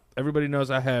 Everybody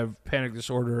knows I have panic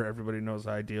disorder. Everybody knows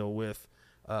I deal with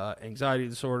anxiety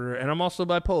disorder, and I'm also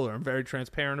bipolar. I'm very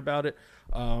transparent about it.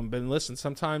 But listen,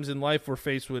 sometimes in life we're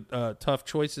faced with tough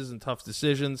choices and tough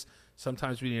decisions.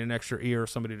 Sometimes we need an extra ear,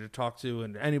 somebody to talk to,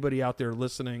 and anybody out there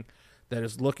listening that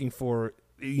is looking for,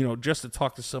 just to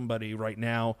talk to somebody right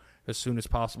now as soon as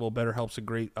possible. BetterHelp's a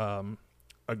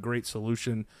great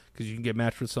solution because you can get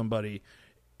matched with somebody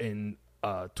in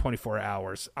 24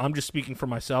 hours. I'm just speaking for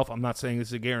myself. I'm not saying this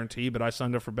is a guarantee, but I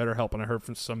signed up for BetterHelp and I heard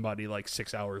from somebody like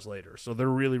 6 hours later. So they're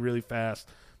really, really fast.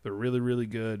 They're really, really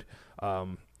good. I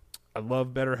love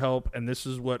BetterHelp, and this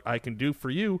is what I can do for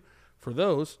you, for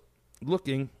those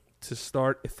looking to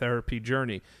start a therapy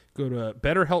journey. Go to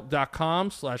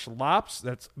betterhelp.com/lops.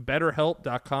 That's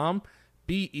betterhelp.com,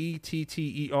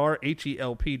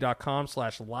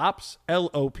 betterhelp.com/lops,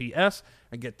 LOPS,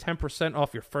 and get 10%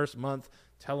 off your first month.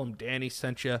 Tell them Danny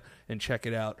sent you and check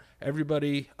it out.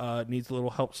 Everybody needs a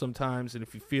little help sometimes, and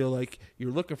if you feel like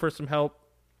you're looking for some help,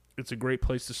 it's a great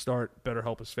place to start.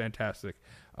 BetterHelp is fantastic.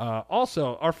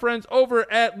 Also, our friends over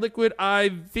at Liquid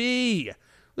IV.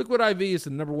 Liquid IV is the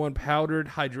 #1 powdered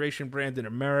hydration brand in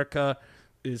America.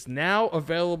 Is now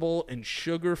available in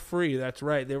sugar-free. That's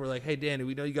right. They were like, hey, Danny,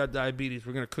 we know you got diabetes.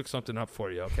 We're going to cook something up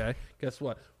for you, okay? Guess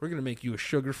what? We're going to make you a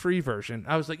sugar-free version.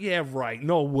 I was like, yeah, right.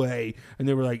 No way. And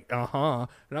they were like, uh-huh.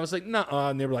 And I was like, nuh-uh.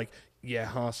 And they were like, yeah,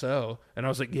 huh, so? And I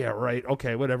was like, yeah, right.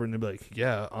 Okay, whatever. And they'd be like,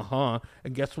 yeah, uh-huh.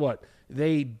 And guess what?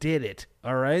 They did it,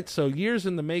 all right? So years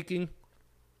in the making.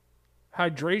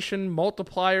 Hydration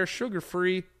multiplier,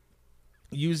 sugar-free.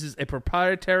 Uses a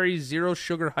proprietary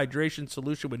zero-sugar hydration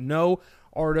solution with no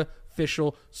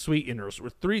artificial sweeteners,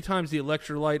 with 3 times the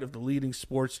electrolyte of the leading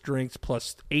sports drinks,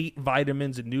 plus 8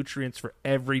 vitamins and nutrients for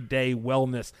everyday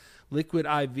wellness. Liquid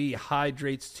IV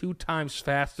hydrates 2 times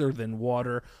faster than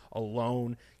water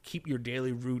alone. Keep your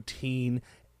daily routine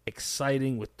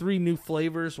exciting with 3 new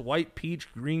flavors: white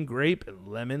peach, green grape, and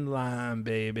lemon lime,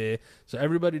 baby. So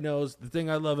everybody knows the thing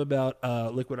I love about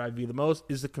Liquid IV the most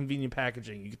is the convenient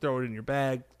packaging. You can throw it in your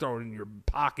bag, throw it in your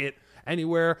pocket,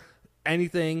 anywhere,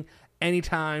 anything,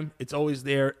 anytime. It's always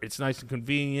there. It's nice and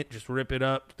convenient. Just rip it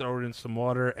up, throw it in some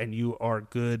water, and you are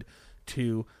good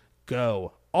to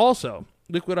go. Also,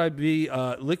 Liquid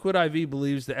IV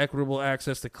believes the equitable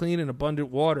access to clean and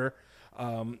abundant water.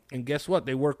 And guess what?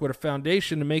 They work with a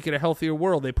foundation to make it a healthier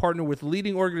world. They partner with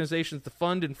leading organizations to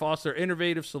fund and foster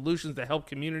innovative solutions that help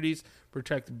communities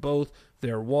protect both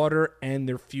their water and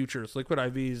their futures. Liquid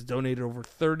IV has donated over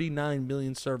 39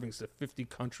 million servings to 50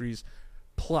 countries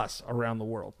plus around the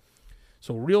world.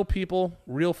 So real people,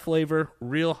 real flavor,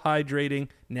 real hydrating,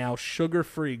 now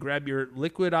sugar-free. Grab your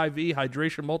Liquid IV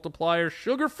Hydration Multiplier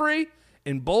sugar-free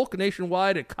in bulk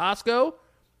nationwide at Costco,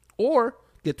 or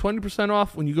get 20%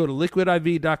 off when you go to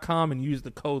liquidiv.com and use the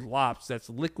code LOPS. That's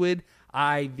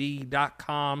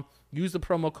liquidiv.com. Use the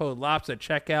promo code LOPS at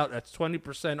checkout. That's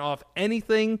 20% off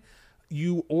anything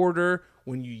you order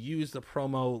when you use the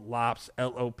promo LOPS,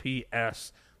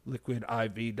 L-O-P-S,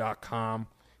 liquidiv.com.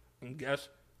 And guess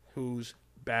who's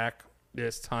back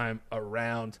this time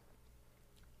around?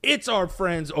 It's our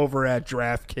friends over at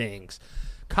DraftKings.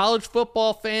 College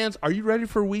football fans, are you ready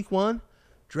for week 1?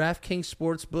 DraftKings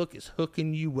Sportsbook is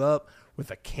hooking you up with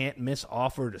a can't-miss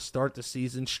offer to start the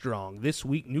season strong. This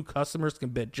week, new customers can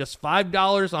bet just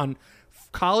 $5 on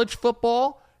college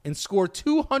football and score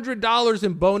 $200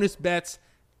 in bonus bets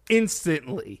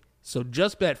instantly. So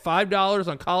just bet $5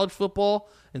 on college football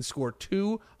and score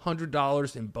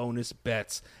 $200 in bonus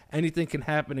bets. Anything can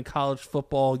happen in college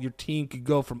football. Your team could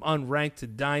go from unranked to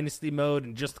dynasty mode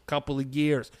in just a couple of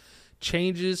years.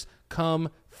 Changes come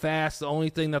fast. The only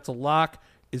thing that's a lock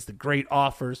is the great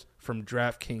offers from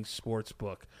DraftKings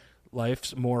Sportsbook.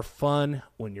 Life's more fun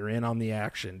when you're in on the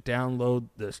action. Download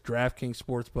this DraftKings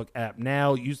Sportsbook app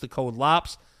now. Use the code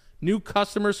LOPS. New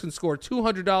customers can score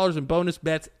 $200 in bonus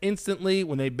bets instantly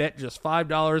when they bet just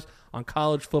 $5 on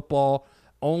college football,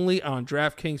 only on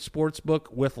DraftKings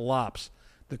Sportsbook with LOPS.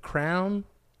 The crown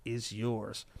is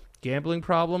yours. Gambling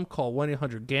problem? Call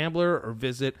 1-800-GAMBLER or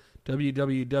visit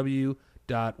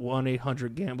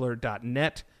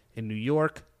www.1800gambler.net. In New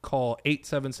York, call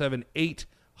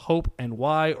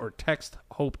 877-8-HOPE-NY or text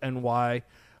HOPE-NY.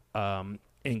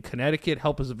 In Connecticut,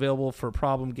 help is available for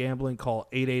problem gambling. Call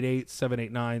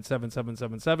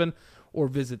 888-789-7777 or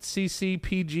visit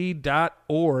ccpg.org.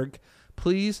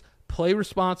 Please play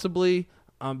responsibly.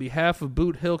 On behalf of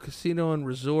Boot Hill Casino and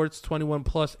Resorts, 21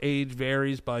 plus age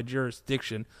varies by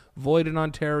jurisdiction. Void in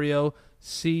Ontario.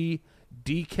 See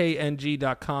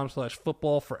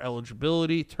dkng.com/football for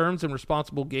eligibility, terms, and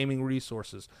responsible gaming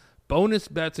resources. Bonus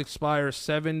bets expire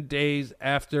 7 days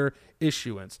after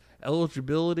issuance.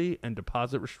 Eligibility and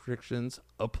deposit restrictions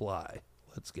apply.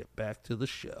 Let's get back to the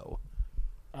show.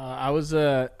 I was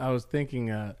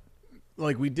thinking,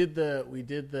 like we did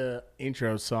the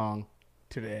intro song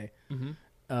today,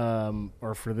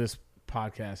 or for this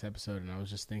podcast episode, and I was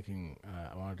just thinking,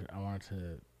 I wanted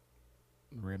to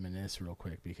reminisce real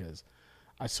quick because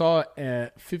I saw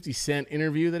a 50 Cent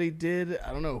interview that he did.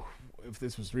 I don't know if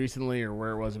this was recently or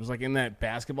where it was. It was like in that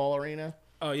basketball arena.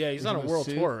 Oh, yeah, he's on a world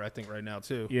tour, I think, right now,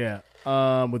 too. Yeah,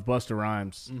 with Busta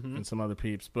Rhymes and some other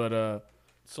peeps. But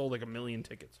sold like 1 million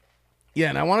tickets. Yeah,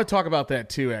 and I want to talk about that,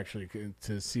 too, actually,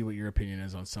 to see what your opinion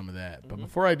is on some of that. But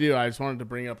before I do, I just wanted to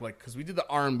bring up, like, because we did the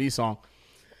R&B song,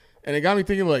 and it got me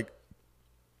thinking, like,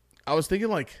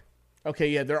 okay,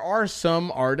 yeah, there are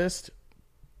some artists,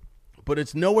 but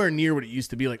it's nowhere near what it used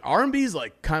to be. Like, R&B is,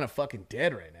 like, kind of fucking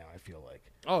dead right now, I feel like.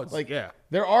 Oh, it's like, yeah.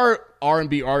 There are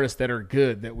R&B artists that are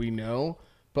good that we know,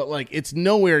 but like it's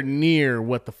nowhere near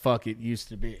what the fuck it used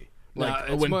to be. Like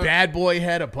it's when more- Bad Boy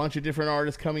had a bunch of different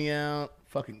artists coming out,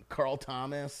 fucking Carl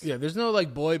Thomas. Yeah, there's no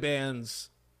like boy bands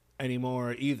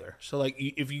anymore either. So like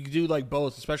if you do like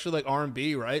both, especially like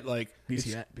R&B, right? Like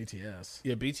BTS.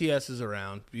 Yeah, BTS is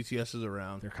around.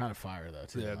 They're kind of fire though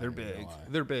too. Yeah, they're I'm not gonna big. lie.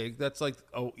 They're big. That's like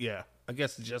I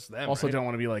guess it's just them. Also, right? don't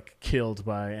want to be like killed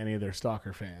by any of their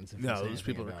stalker fans. If they No, say those anything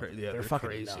people are about crazy. it. Yeah, they're they're fucking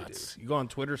crazy, nuts. dude. You go on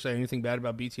Twitter, say anything bad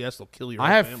about BTS, they'll kill your I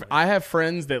whole have family. I have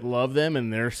friends that love them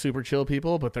and they're super chill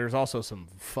people, but there's also some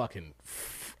fucking.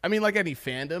 I mean, like any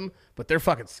fandom, but they're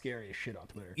fucking scary as shit on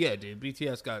Twitter. Yeah, dude,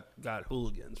 BTS got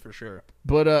hooligans for sure.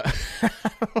 But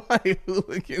like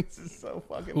hooligans is so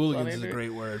fucking. Hooligans funny, is a dude.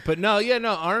 great word, but no,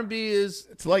 R&B is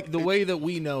It's like the way that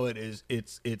we know it is.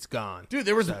 It's gone, Dude,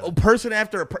 there was a person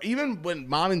after even when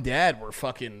mom and dad were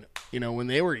fucking, when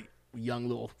they were young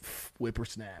little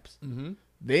whippersnaps. Mm-hmm.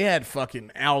 They had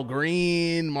fucking Al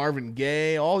Green, Marvin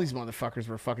Gaye, all these motherfuckers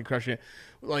were fucking crushing it.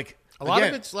 Like A lot again,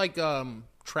 of it's like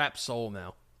trap soul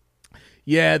now.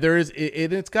 yeah, there is.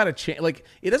 It's got to change. Like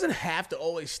it doesn't have to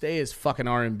always stay as fucking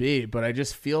R&B, but I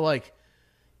just feel like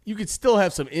you could still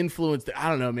have some influence. I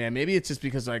don't know, man. Maybe it's just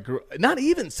because I grew. Not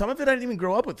even some of it I didn't even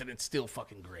grow up with, and it's still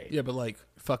fucking great. Yeah, but like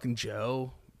fucking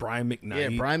Joe, Brian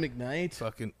McKnight. Yeah, Brian McKnight.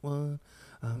 Fucking one.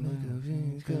 I'm a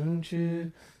dreams come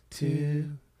true.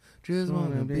 Two. Just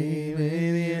wanna be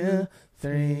with you.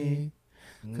 Three.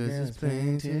 Cause it's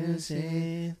plain to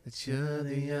see that you're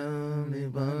the only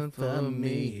one for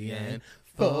me. And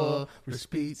four,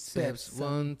 repeat steps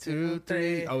 1, 2,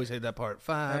 3. I always hate that part.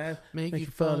 5, make you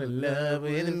fall in love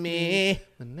with me.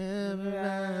 Whenever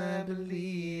I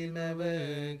believe my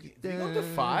work is done. You go to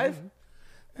 5?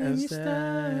 And you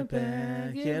start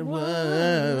back at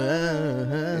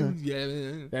 1. Yeah,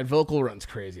 man. That vocal run's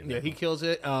crazy. Yeah, he kills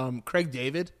it. Craig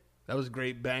David. That was a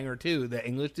great banger, too. The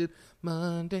English dude.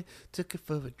 Monday, took it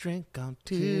for a drink on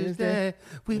Tuesday.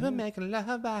 We were making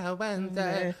love by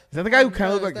Wednesday. Is that the guy who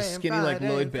kind of looked like a Thursday and skinny, like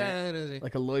Friday Lloyd and Banks, Saturday.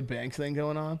 like a Lloyd Banks thing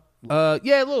going on?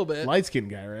 Yeah, a little bit. Light skinned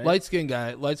guy, right? Light skin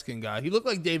guy. He looked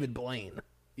like David Blaine.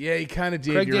 Yeah, he kind of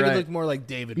did. Craig You're David right. looked more like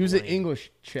David He was Blaine. an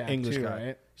English chap, English too, guy.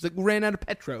 right? He's like, ran out of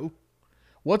Petro.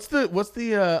 What's the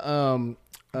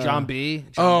John B.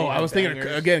 Oh, I was thinking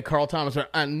again, Carl Thomas.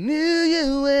 I knew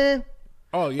you when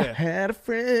Oh, I yeah. had a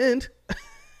friend.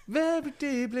 Very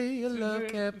deeply, your love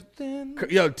kept within.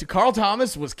 Yo, Carl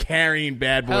Thomas was carrying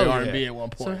Bad Boy Hell yeah. R&B at one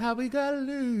point. So how we gotta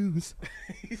lose?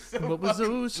 What was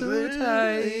so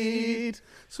tight?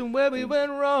 Somewhere we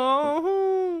went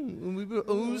wrong. We were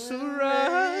oh so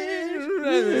right.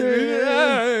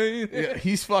 Yeah,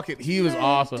 he was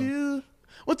awesome.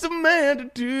 What's a man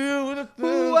to do?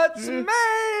 What's a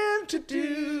man to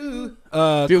do? Dude,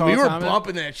 Carl we were Thomas,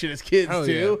 bumping that shit as kids Hell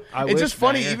too. yeah. I It's wish, just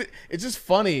funny. banger. It's just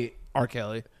funny R.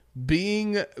 Kelly.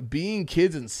 being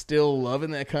kids and still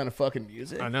loving that kind of fucking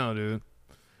music. I know, dude.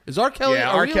 Is R. Kelly?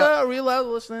 Yeah, are we allowed to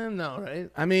listen to him? No, right?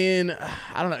 I mean,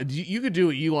 I don't know. You could do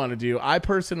what you want to do. I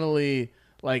personally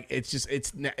like.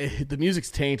 The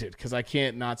music's tainted because I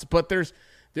can't not. But there's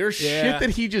Yeah. shit that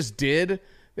he just did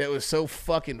that was so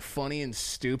fucking funny and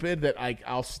stupid that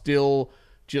I'll still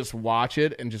just watch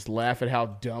it and just laugh at how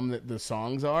dumb that the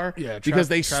songs are. Yeah, because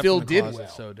they Trapped still in the did Closet's well.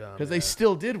 so dumb, Because yeah. they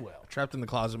still did well. Trapped in the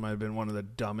Closet might have been one of the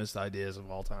dumbest ideas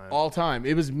of all time. All time.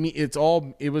 It was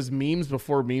memes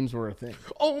before memes were a thing.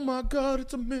 Oh my God,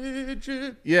 it's a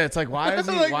midget. Yeah, it's like why is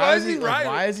he Like, why is he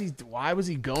writing? why was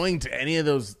he going to any of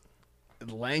those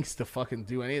lengths to fucking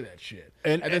do any of that shit?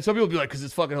 And- And then some people be like, because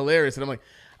it's fucking hilarious, and I'm like,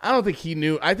 I don't think he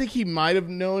knew. I think he might have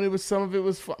known some of it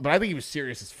was fun, but I think he was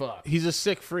serious as fuck. He's a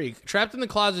sick freak. Trapped in the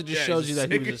Closet just Yeah, shows he's you a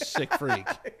that he sick- was a sick freak.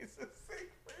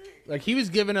 Like, he was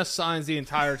giving us signs the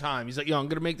entire time. He's like, yo, I'm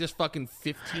going to make this fucking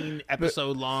 15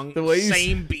 episode long The way you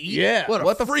same beat. Yeah, What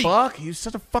a the freak. fuck? He was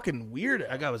such a fucking weirdo.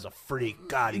 That guy was a freak.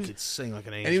 God, he could sing like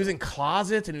an angel. And he was in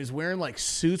closets, and he was wearing like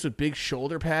suits with big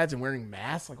shoulder pads and wearing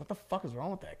masks. Like, what the fuck is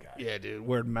wrong with that guy? Yeah, dude.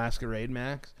 Wearing Masquerade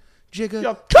Max. Jigga.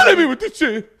 Yo, killing me with this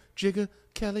shit. Jigga.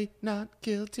 Kelly, not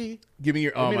guilty. Give me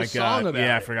your. Oh made my a song god! about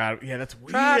Yeah, I it. forgot. Yeah, that's weird.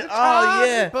 Tried to Oh charge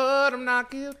yeah. me, but I'm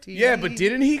not guilty. Yeah, but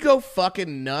didn't he go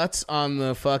fucking nuts on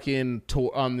the fucking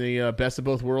tour, on the Best of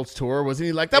Both Worlds tour? Wasn't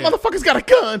he like, that motherfucker's got a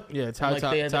gun? Yeah, And, like,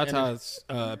 they had to end it- Tata's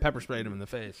pepper sprayed him in the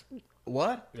face.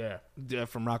 What? Yeah,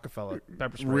 from Rockefeller.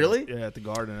 Pepper spray. Really? Yeah, at the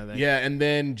Garden, I think. Yeah, and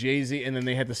then Jay-Z, and then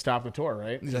they had to stop the tour,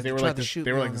 right? 'Cause like, they were "Tried like, to shoot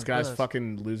they were me like, on this the guy's bus."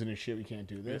 fucking losing his shit. We can't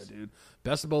do Yeah, this. dude.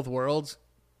 Best of Both Worlds.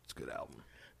 It's a good album.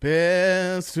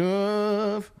 Best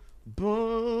of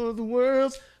both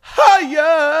worlds.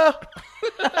 Hiya!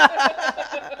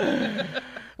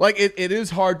 Like it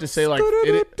is hard to say like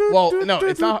well no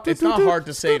it's not hard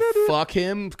to say fuck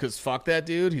him because fuck that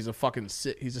dude, he's a fucking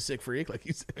he's a sick freak. Like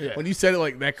when you said it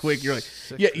like that quick, you're like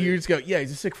you just go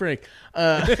he's a sick freak.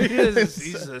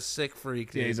 He's a sick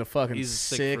freak, dude. Yeah, he's a fucking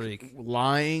sick freak.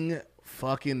 Lying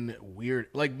fucking weird,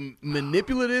 like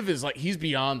manipulative is like he's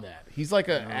beyond that. He's like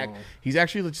he's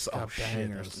actually just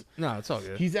shit. No, it's all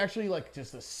good. He's actually like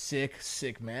just a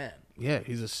sick man. Yeah,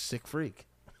 he's a sick freak.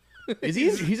 Is he?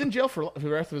 He's in jail for the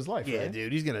rest of his life. Yeah, right?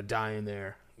 dude, he's gonna die in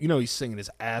there. You know, he's singing his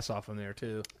ass off in there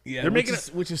too. Yeah,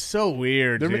 which is so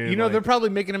weird. Dude. You know, they're probably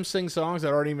making him sing songs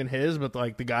that aren't even his, but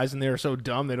like the guys in there are so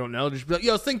dumb they don't know. Just be like,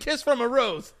 "Yo, sing Kiss from a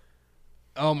Rose."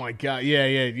 Oh my god, yeah.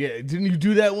 Didn't you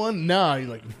do that one? Nah, he's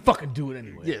like, fucking do it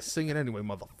anyway. Yeah, sing it anyway,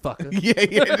 motherfucker.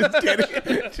 yeah, just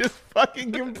kidding. Just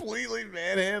fucking completely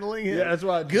manhandling him. Yeah, that's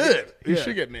why. Good. He Yeah.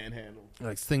 should get manhandled.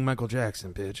 Like, sing Michael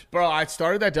Jackson, bitch. Bro, I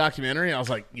started that documentary and I was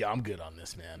like, yeah, I'm good on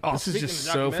this, man. Oh, this is speaking just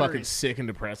of so documentaries. fucking sick and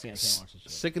depressing. I can't watch this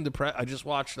shit. Sick and depressed. I just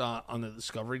watched on the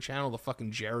Discovery Channel the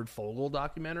fucking Jared Fogle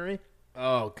documentary.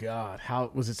 Oh god,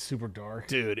 how was it? Super dark,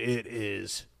 Dude, it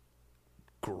is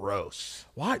gross.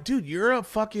 Why, dude? You're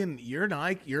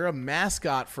a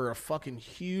mascot for a fucking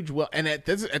huge and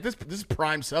this is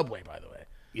prime Subway, by the way.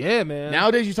 Yeah, man.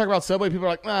 Nowadays, you talk about Subway, people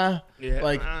are like, nah. Yeah,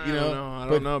 like, I you know. I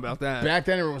don't know about that. Back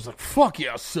then, everyone was like, fuck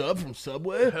yeah, sub from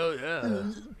Subway. Hell yeah.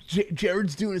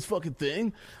 Jared's doing his fucking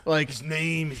thing. Like, His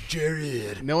name is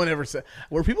Jared. no one ever said.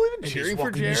 Were people even cheering for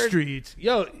walking the Jared? streets.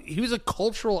 Yo, he was a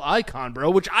cultural icon, bro,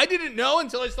 which I didn't know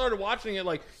until I started watching it.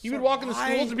 Like, he would walk in the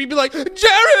schools and people be like,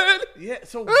 Jared! Yeah,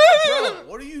 so, bro,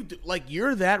 what do you do? Like,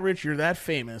 you're that rich, you're that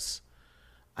famous.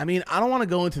 I mean, I don't want to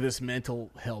go into this mental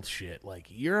health shit. Like,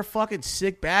 you're a fucking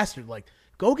sick bastard. Like,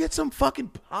 go get some fucking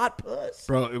hot puss.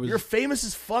 Bro, You're famous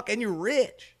as fuck and you're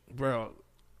rich. Bro,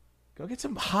 Go get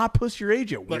some hot puss your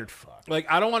age, you weird fuck. like,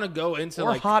 I don't want to go into,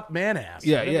 Or like... hot man ass.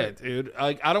 Yeah, dude.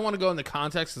 Like, I don't want to go into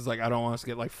context because, like, I don't want us to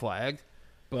get, like, flagged.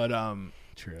 But,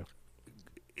 True.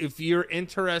 if you're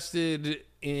interested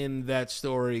in that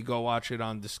story, go watch it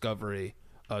on Discovery.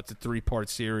 It's a 3-part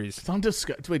series. It's on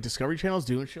Discovery Channel's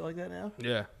doing shit like that now?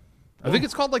 Yeah. I think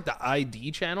it's called, like, the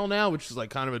ID channel now, which is, like,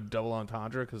 kind of a double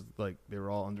entendre because, like, they were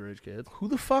all underage kids. Who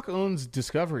the fuck owns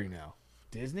Discovery now?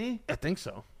 Disney? I think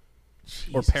so.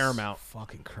 Jesus Paramount.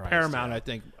 Fucking Christ. Paramount, yeah. I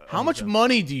think. How much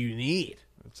money do you need?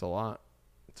 It's a lot.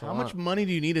 How much money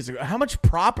do you need? How much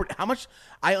property? How much?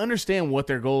 I understand what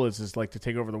their goal is like to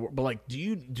take over the world, but like,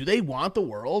 do they want the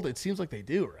world? It seems like they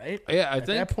do, right? Yeah, I At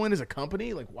think. that point, as a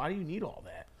company, like, why do you need all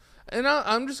that? And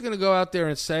I'm just going to go out there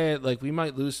and say it. Like, we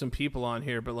might lose some people on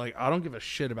here, but, like, I don't give a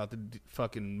shit about the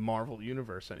fucking Marvel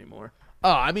universe anymore.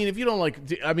 Oh, I mean, if you don't like,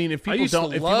 I mean, if people used to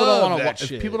don't, if people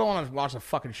don't want to watch a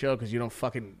fucking show because you don't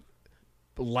fucking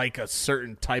like a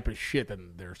certain type of shit,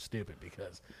 then they're stupid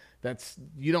because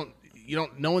you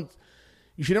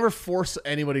should never force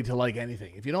anybody to like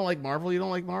anything. If you don't like Marvel, you don't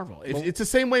like Marvel. It's the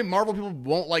same way Marvel people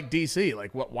won't like DC.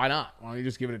 Like, why not? Why don't you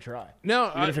just give it a try?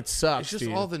 No, even if it sucks. It's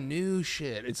just all the new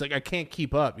shit. It's like I can't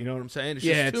keep up. You know what I'm saying? It's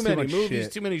Yeah, just it's too too many much movies,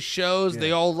 shit. too many shows. Yeah.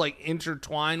 They all like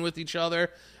intertwine with each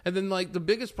other. And then like the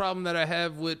biggest problem that I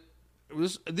have with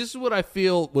this is what I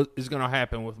feel is going to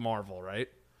happen with Marvel. Right?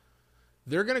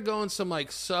 They're going to go in some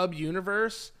like sub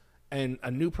universe. And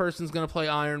a new person's going to play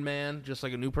Iron Man, just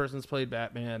like a new person's played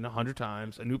Batman 100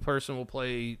 times. A new person will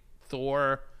play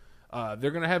Thor.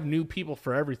 They're going to have new people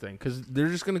for everything because they're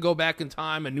just going to go back in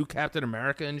time, a new Captain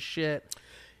America and shit.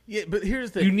 Yeah, but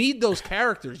here's the You need those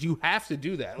characters. You have to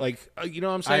do that. Like, you know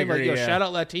what I'm saying? agree, like, yeah. shout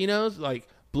out Latinos. Like,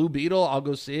 Blue Beetle, I'll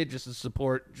go see it just to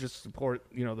support,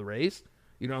 you know, the race.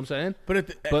 You know what I'm saying?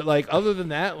 But like, other than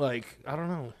that, like, I don't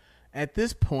know. at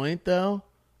this point, though,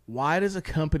 why does a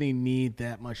company need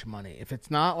that much money? If it's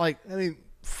not like, I mean,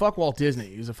 fuck Walt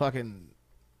Disney. He's a fucking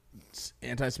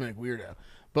anti-Semitic weirdo.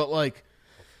 But like,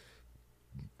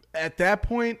 at that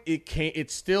point, he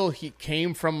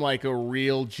came from like a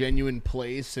real genuine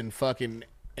place and fucking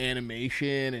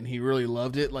animation, and he really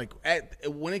loved it. Like,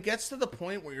 when it gets to the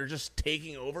point where you're just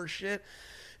taking over shit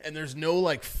and there's no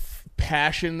like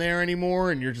passion there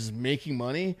anymore and you're just making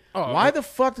money, why the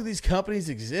fuck do these companies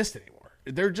exist anymore?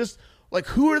 They're just like,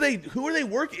 who are they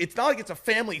working? It's not like it's a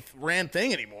family ran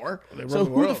thing anymore.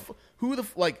 So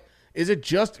is it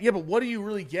just, yeah, but what are you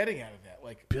really getting out of that?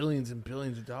 Like, Billions and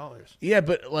billions of dollars. yeah,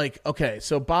 but like, okay,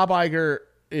 so Bob Iger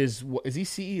is he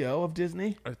CEO of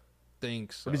Disney? I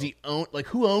think so. Or does he own, like,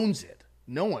 who owns it?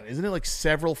 No one. Isn't it like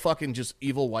several fucking just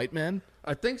evil white men?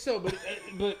 I think so,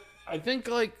 but I think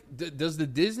like, does the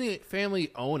Disney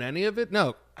family own any of it?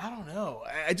 No. I don't know.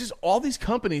 I just, all these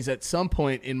companies at some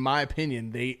point, in my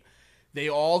opinion, they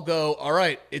all go, all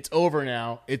right, it's over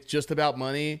now. It's just about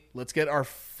money. Let's get our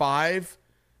 5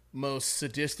 most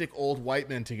sadistic old white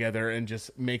men together and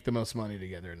just make the most money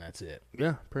together, and that's it.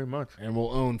 Yeah, pretty much. And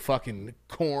we'll own fucking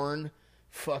corn,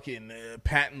 fucking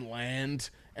patent land,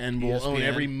 and we'll own ESPN.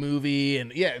 every movie.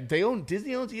 And yeah,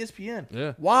 Disney owns ESPN.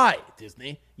 Yeah. Why,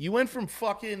 Disney? You went from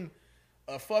fucking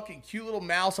a fucking cute little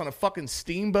mouse on a fucking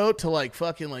steamboat to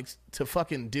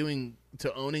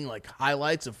owning like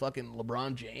highlights of fucking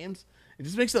LeBron James. It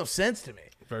just makes no sense to me.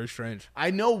 Very strange.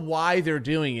 I know why they're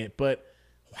doing it, but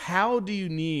how do you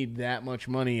need that much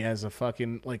money as a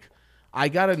fucking, like, I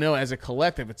gotta know as a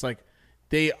collective. It's like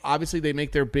they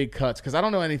make their big cuts because I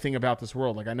don't know anything about this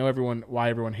world. Like, I know why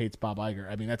everyone hates Bob Iger.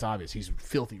 I mean, that's obvious. He's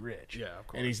filthy rich. Yeah, of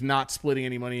course. And he's not splitting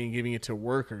any money and giving it to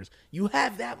workers. You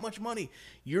have that much money.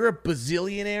 You're a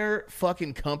bazillionaire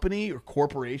fucking company or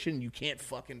corporation. You can't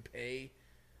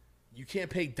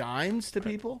pay dimes to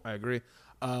people. I agree.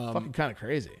 Fucking kind of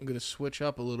crazy. I'm going to switch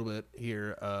up a little bit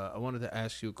here. I wanted to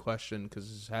ask you a question because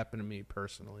this has happened to me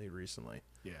personally recently.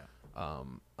 Yeah.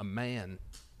 A man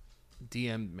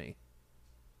DM'd me,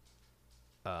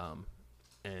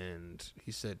 and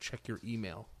he said, check your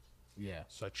email. Yeah.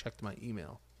 So I checked my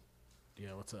email,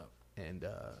 Yeah, what's up? and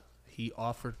he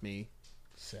offered me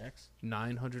Sex?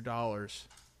 $900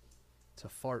 to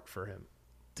fart for him.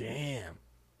 Damn.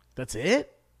 That's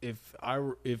it? If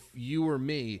you were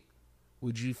me,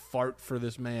 would you fart for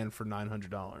this man for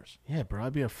 $900? Yeah, bro.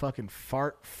 I'd be a fucking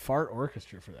fart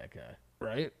orchestra for that guy.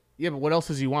 Right? Yeah, but what else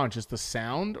does he want? Just the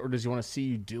sound? Or does he want to see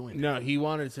you doing it? No, he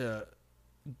wanted to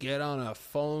get on a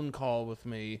phone call with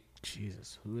me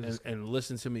Jesus. Who is this? and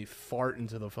listen to me fart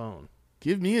into the phone.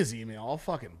 Give me his email. I'll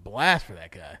fucking blast for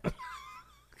that guy.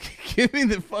 Give me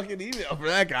the fucking email for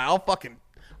that guy. I'll fucking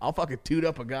toot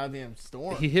up a goddamn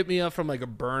storm. He hit me up from like a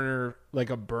burner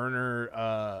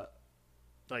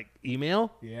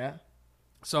email. Yeah.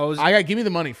 So I was Give me the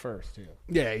money first, too.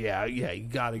 yeah. You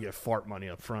got to get fart money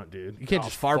up front, dude. You can't Oh,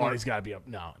 just fart money's got to be up.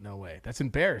 No way. That's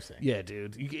embarrassing. Yeah,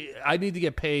 dude. I need to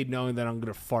get paid knowing that I'm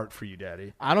gonna fart for you,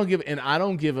 daddy. I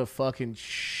don't give a fucking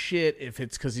shit if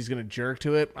it's because he's gonna jerk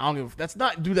to it. I don't give. That's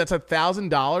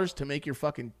 $1,000 to make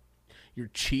your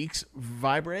cheeks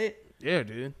vibrate. Yeah,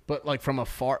 dude. But like from a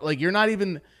fart, like you're not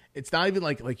even. It's not even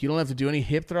like you don't have to do any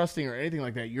hip thrusting or anything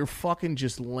like that. You're fucking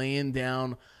just laying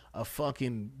down a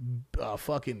fucking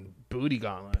Booty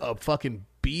gauntlet. a fucking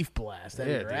beef blast out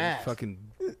of your dude. ass. Fucking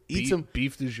Eat some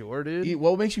beef du jour, dude.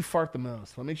 What makes you fart the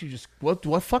most? What makes you just what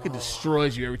fucking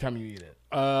destroys you every time you eat it?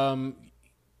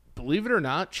 Believe it or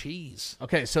not, cheese.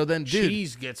 Okay, so then, dude,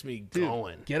 Cheese gets me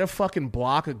going. get a fucking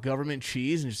block of government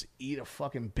cheese and just eat a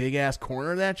fucking big ass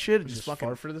corner of that shit and just fucking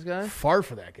fart for this guy. fart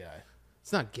for that guy.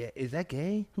 It's not gay. Is that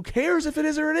gay? Who cares if it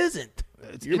is or it isn't?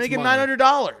 You're it's making money.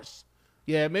 $900.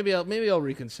 Yeah, maybe I'll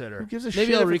reconsider. Who gives a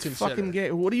maybe shit I'll if it's reconsider. fucking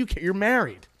gay? What do you care? You're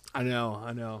married. I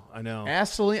know.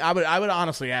 Ask Selena. I would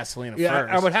honestly ask Selena Yeah,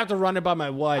 first. I would have to run it by my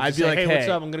wife. I'd I'd be say, like, hey, what's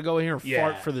hey. up? I'm gonna go in here and Yeah.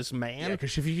 fart for this man. Yeah,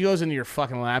 because if he goes into your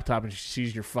fucking laptop and she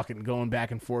sees you're fucking going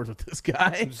back and forth with this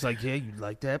guy, It's like, yeah, you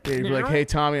like that? you'd be like, "Hey,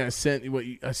 Tommy, I sent you.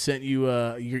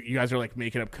 You guys are like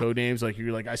making up code names. Like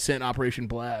you're like, I sent Operation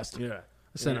Blast. yeah.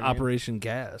 It's an know what I mean? Operation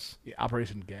Gas, Yeah,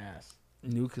 Operation Gas.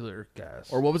 nuclear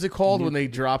gas, Or what was it called when they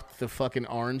dropped the fucking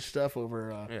orange stuff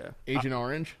over Yeah. Agent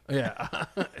Orange? yeah,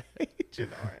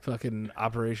 Agent Orange. fucking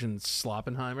Operation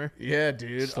Sloppenheimer. Yeah,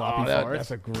 dude. Sloppy farts.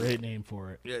 That's a great name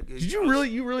for it. Yeah, Did you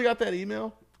really got that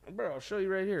email? bro? I'll show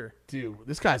you right here. Dude,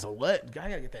 this guy's a guy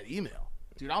gotta get that email.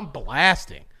 Dude, I'm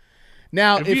blasting.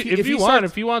 Now, If if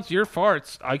he wants your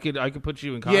farts, I could put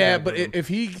you in contact. yeah, but with him. if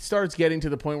he starts getting to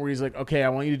the point where he's like, okay, I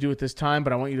want you to do it this time,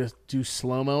 but I want you to do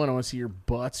slow mo, and I want to see your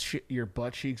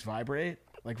butt cheeks vibrate,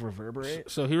 like reverberate.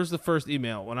 So here's the first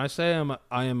email. When I say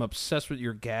I am obsessed with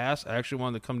your gas, I actually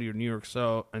wanted to come to your New York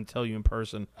show and tell you in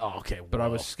person. Oh, okay, But I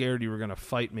whoa. was scared you were gonna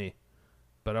fight me.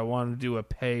 But I wanted to do a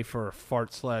pay for a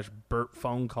fart/Bert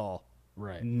phone call.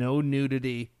 right. No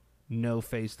nudity, no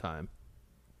FaceTime.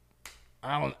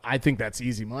 I think that's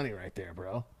easy money right there,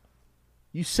 bro.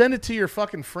 You send it to your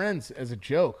fucking friends as a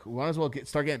joke. We might as well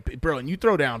start getting, bro. And you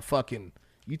throw down fucking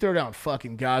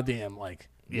goddamn like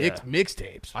Yeah.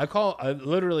 mixtapes, I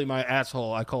literally my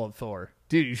asshole. I call it Thor.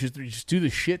 dude. You should just do the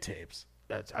shit tapes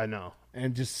I know.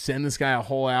 and just send this guy a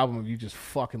whole album of you just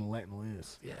fucking letting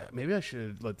loose. Yeah, maybe I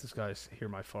should let this guy hear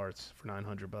my farts for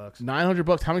 $900.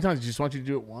 $900. How many times? Did you just want you to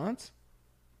do it once?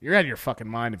 You're out of your fucking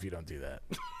mind if you don't do that.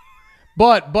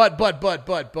 but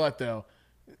though,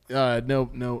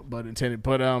 no but intended.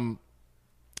 But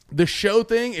the show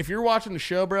thing. If you're watching the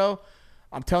show, bro,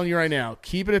 I'm telling you right now,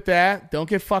 keep it at that. Don't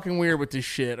get fucking weird with this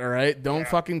shit, all right? Don't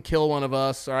fucking kill one of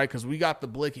us, all right? Because we got the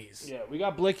blickies. Yeah, we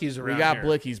got blickies around We got here.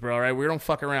 blickies, bro, all right? We don't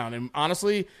fuck around. And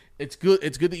honestly, it's good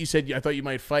that you said I thought you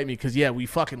might fight me because, yeah, we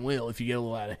fucking will if you get a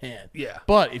little out of hand. Yeah.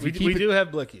 But if we you keep we it, do have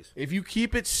blickies. if you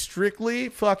keep it strictly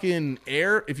fucking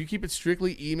if you keep it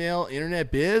strictly email, internet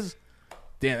biz,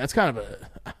 damn, that's kind of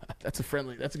that's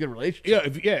a good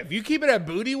relationship. If you keep it at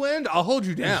booty wind, I'll hold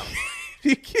you down.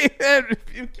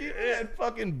 If you keep it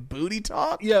fucking booty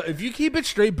talk, Yeah, if you keep it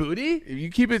straight booty, if you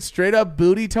keep it straight up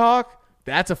booty talk,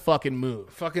 that's a fucking move.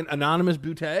 fucking anonymous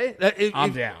bootay.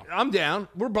 I'm down. I'm down.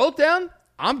 We're both down.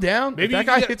 I'm down. Maybe if you that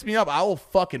can guy get- hits me up, I will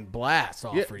fucking blast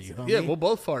off for you. Homie. Yeah, we'll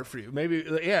both fart for you. Maybe.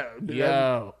 Yeah.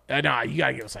 Yo, nah, you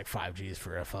gotta give us like 5 G's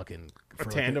for a fucking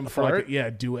tandem for like fart? a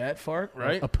duet fart,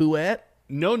 Right. A pouette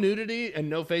No nudity and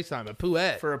no FaceTime. A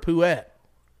pouette. for a pouette.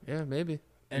 Yeah, maybe.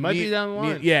 It And might me- be down the me-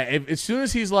 line. yeah, as soon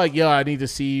as he's like, "Yo, I need to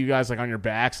see you guys like on your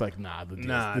backs," like, nah, the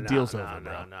deal's over,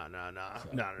 bro.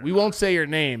 No. We won't say your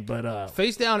name, but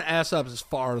Face down, ass up is as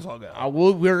far as I'll go.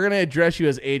 we're gonna address you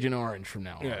as Agent Orange from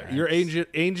now on. Yeah, right? you're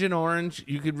Agent Orange.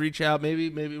 You could reach out. Maybe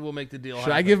we'll make the deal.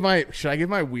 Should I give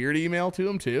my weird email to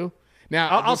him too? Now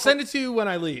I'll send it to you when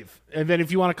I leave, and then if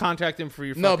you want to contact him for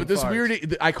your No, fucking but this farts.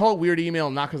 weird. I call it weird email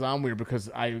not because I'm weird, because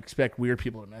I expect weird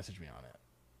people to message me on it.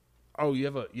 Oh, you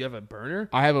have a burner?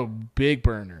 I have a big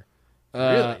burner.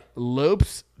 Really?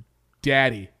 Lopes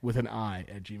Daddy with an I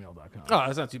at gmail.com. Oh,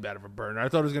 that's not too bad of a burner. I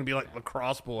thought it was gonna be like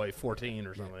Lacrosse Boy 14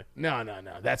 or something. No.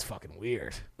 That's fucking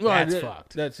weird. Well, That's that-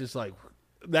 fucked. That's just like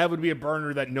that would be a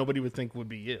burner that nobody would think would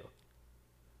be you.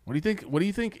 What do you think? What do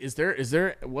you think? Is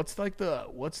there? What's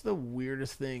the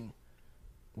weirdest thing?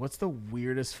 What's the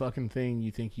weirdest fucking thing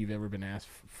you think you've ever been asked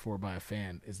for by a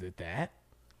fan? Is it that?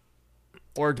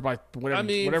 Or by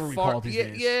whatever we call it these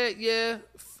days? Yeah.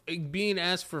 Being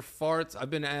asked for farts. I've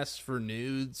been asked for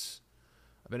nudes.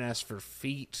 I've been asked for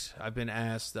feet. I've been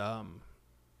asked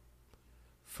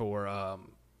for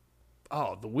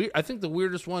the weird. I think the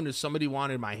weirdest one is somebody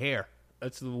wanted my hair.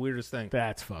 That's the weirdest thing.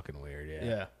 That's fucking weird.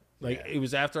 Yeah. Yeah. It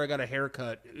was after I got a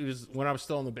haircut. It was when I was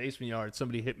still in the basement yard.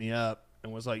 Somebody hit me up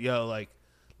and was like, "Yo, like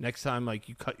next time, like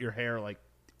you cut your hair, like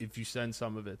if you send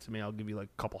some of it to me, I'll give you like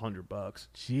a couple $100."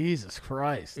 Jesus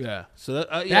Christ. Yeah. So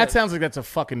that That sounds like that's a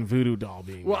fucking voodoo doll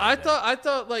being. Well, made. I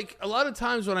thought like a lot of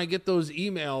times when I get those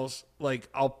emails, like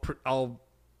I'll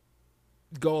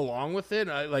go along with it.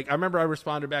 I remember I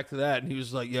responded back to that, and he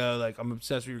was like, "Yo, like I'm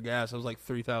obsessed with your gas." I was like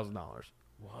 $3,000.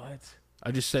 What? I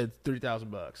just said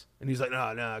 $3,000, and he's like, "No,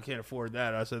 I can't afford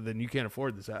that." I said, "Then you can't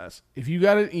afford this ass." If you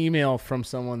got an email from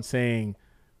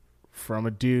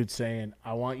a dude saying,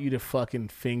 "I want you to fucking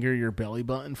finger your belly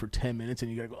button for 10 minutes,"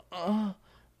 and you gotta go,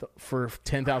 for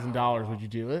 $10,000, would you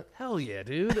do it? Hell yeah,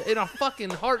 dude! In a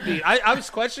fucking heartbeat. I was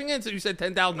questioning it until you said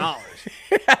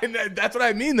 $10,000. That's what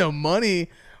I mean, though. Money.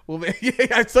 Well,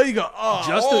 I saw you go.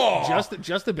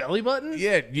 Just the belly button?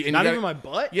 Yeah, and you Not gotta- even my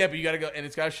butt? Yeah, but you gotta go, and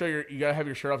it's gotta show you gotta have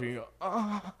your shirt off. And you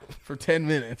go, for 10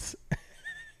 minutes.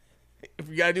 If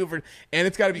you gotta do it and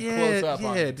it's gotta be close up.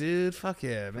 on Yeah, dude. Fuck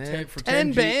yeah, man. for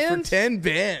 10 bands? For 10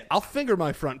 bands. I'll finger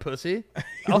my front pussy.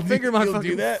 I'll finger my You'll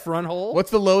fucking do that? front hole. What's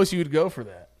the lowest you would go for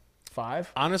that?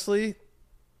 5? Honestly,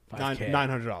 5K.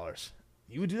 $900.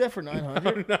 You would do that for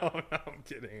 900? No, I'm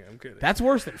kidding. That's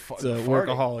worse than It's a farting.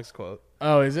 workaholics quote.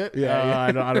 Oh, is it? Yeah.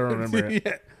 I don't remember it.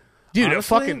 Yeah. Dude,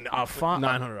 Honestly, a fucking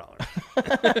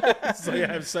 $900. So you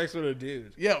have sex with a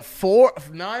dude. Yeah,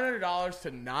 $900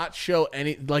 to not show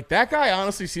any like that guy.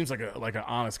 Honestly, seems like an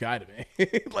honest guy to me.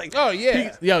 Like, Oh,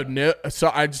 yeah. no.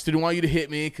 So I just didn't want you to hit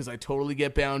me because I totally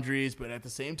get boundaries, but at the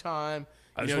same time,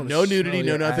 I you just know, wanna no nudity, smell no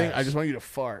your nothing. ass. I just want you to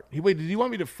fart. Wait, did you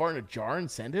want me to fart in a jar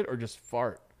and send it, or just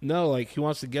fart? No, like he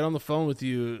wants to get on the phone with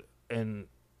you and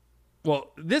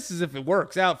well, this is if it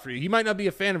works out for you. He might not be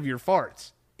a fan of your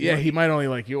farts. Yeah, he might only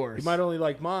like yours. He might only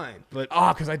like mine. But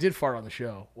because I did fart on the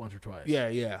show once or twice.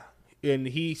 yeah. And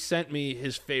he sent me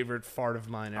his favorite fart of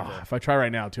mine ever. If I try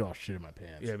right now too, I'll shit in my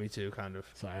pants. Yeah, me too, kind of.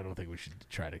 So I don't think we should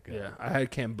try to go. Yeah, I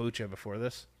had kombucha before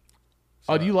this.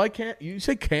 Oh, do you like cam? You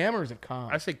say cam or is it com?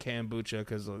 I say kombucha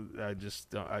because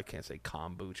I can't say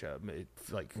kombucha. It,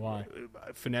 like Why?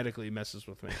 Phonetically messes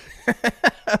with me.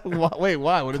 Wait,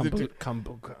 why? What does it do?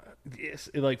 Kombucha. Yes,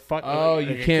 it like fuck. Oh, like,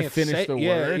 you I can't finish say- the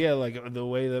yeah, word? Yeah, like the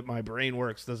way that my brain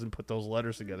works doesn't put those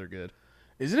letters together good.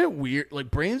 Isn't it weird?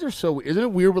 Like brains are so. Isn't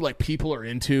it weird what like people are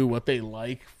into what they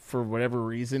like for whatever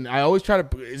reason? I always try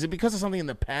to. Is it because of something in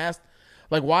the past?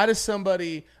 Like, why does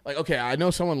somebody like? Okay, I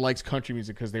know someone likes country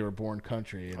music because they were born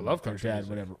country. And I love their country dad,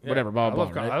 music. whatever, blah blah.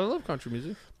 Right? I love country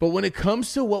music. But when it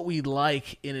comes to what we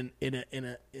like in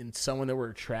someone that we're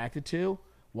attracted to,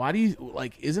 why do you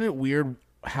like? Isn't it weird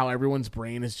how everyone's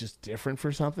brain is just different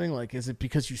for something? Like, is it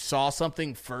because you saw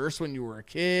something first when you were a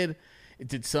kid?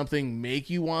 Did something make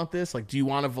you want this? Like, do you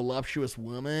want a voluptuous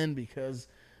woman because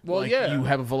you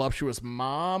have a voluptuous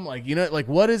mom? Like, you know, like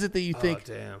what is it that you think?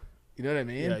 Oh, damn. You know what I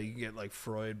mean? Yeah, you get like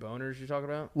Freud boners you're talking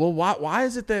about? Well, why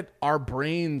is it that our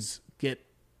brains get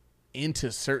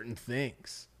into certain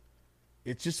things?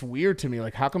 It's just weird to me.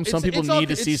 Like, how come some people need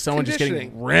to see someone just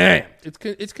getting rammed?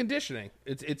 It's conditioning.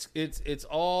 It's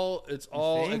all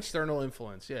external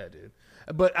influence. Yeah, dude.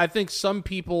 But I think some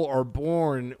people are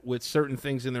born with certain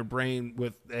things in their brain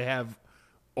they have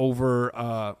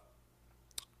overdrive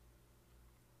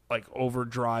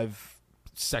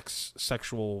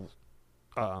sexual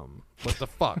what the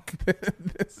fuck?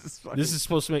 This is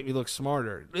supposed to make me look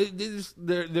smarter.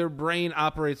 Their brain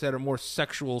operates at a more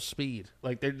sexual speed.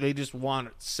 Like they just want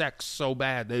sex so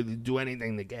bad they do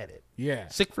anything to get it. Yeah,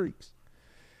 sick freaks.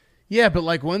 Yeah, but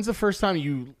like, when's the first time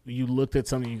you looked at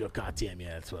something and you go, God damn,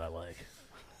 yeah, that's what I like.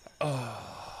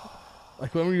 Oh,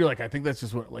 like when were you like, I think that's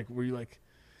just what, like, were you like?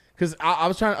 Because I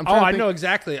was trying. I know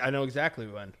exactly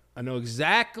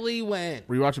when.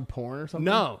 Were you watching porn or something?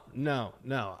 No.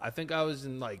 I think I was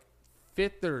in like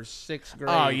 5th or 6th grade.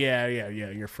 Oh yeah.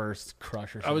 Your first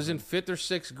crush or something. I was in 5th or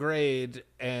 6th grade,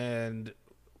 and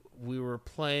we were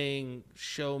playing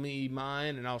Show Me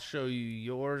Mine, and I'll show you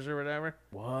yours or whatever.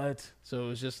 What? So it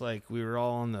was just like we were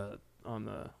all on the.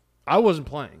 I wasn't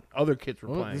playing. Other kids were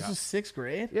playing. This was 6th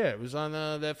grade? Yeah, it was on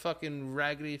that fucking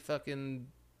raggedy fucking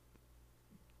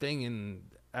thing in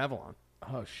Avalon.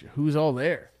 Oh shit! Who's all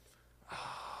there?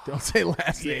 Don't say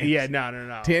last names. Yeah,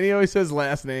 no. Danny always says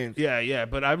last names. Yeah,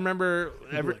 but I remember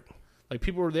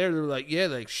people were there. They were like, yeah,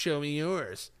 like show me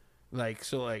yours. Like,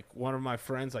 so like one of my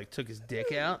friends like took his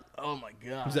dick out. Oh my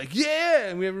god! He was like, yeah,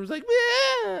 and everyone was like,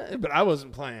 yeah, but I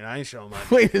wasn't playing. I ain't showing my dick.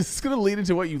 Wait, is this gonna lead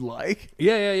into what you like?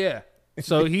 Yeah.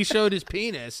 So he showed his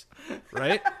penis,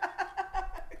 right?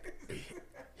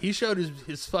 He showed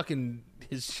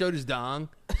showed his dong.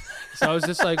 So I was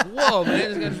just like, whoa, man,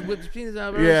 this guy just whipped his penis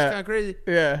out, bro. Yeah. It's kind of crazy.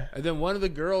 Yeah. And then one of the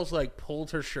girls, like,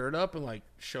 pulled her shirt up and, like,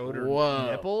 showed her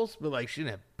nipples, but, like, she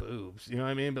didn't have boobs. You know what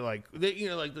I mean? But, like,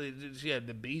 she had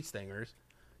the bee stingers,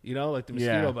 you know, like the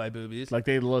mosquito bite boobies. Like,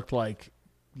 they looked like,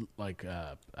 oh, my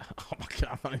God, I'm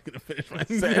not even going to finish my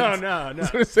sentence. No. I was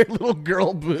going to say little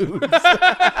girl boobs.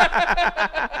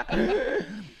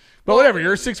 But whatever,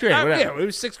 you're 6th grade. Whatever. Yeah, it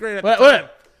was 6th grade at the time.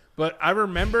 But I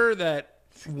remember that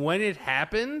when it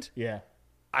happened,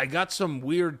 I got some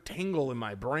weird tingle in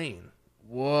my brain.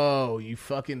 Whoa,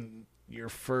 your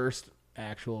first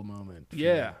actual moment.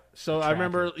 Yeah. So I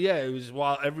remember, it was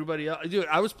while everybody else, dude,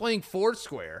 I was playing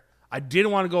Foursquare. I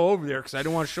didn't want to go over there because I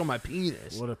didn't want to show my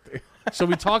penis. What a thing. So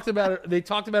we talked about it. They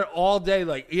talked about it all day.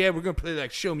 Like, yeah, we're going to play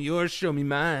like show me yours, show me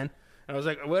mine. And I was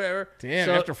like, whatever. Damn,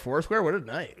 after Foursquare? What a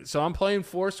night. So I'm playing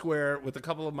Foursquare with a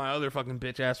couple of my other fucking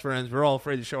bitch-ass friends. We're all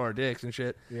afraid to show our dicks and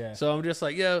shit. Yeah. So I'm just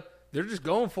like, yo, they're just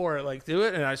going for it. Like, do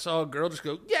it. And I saw a girl just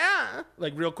go, yeah.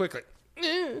 Like, real quick. Like,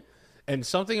 eh. And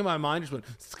something in my mind just went,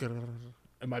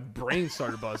 and my brain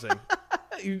started buzzing.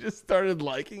 You just started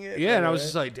liking it? Yeah, and I was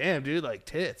just like, damn, dude, like,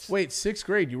 tits. Wait, 6th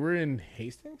grade, you were in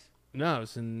Hastings? No, I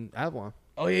was in Avalon.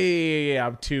 Oh, yeah.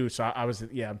 I'm 2. So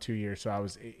I'm 2 years. So I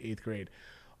was 8th grade.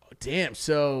 Damn.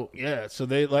 So yeah. So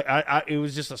they like it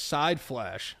was just a side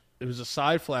flash. It was a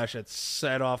side flash that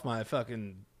set off my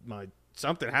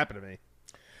something happened to me.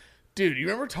 Dude, you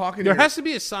remember talking? There has to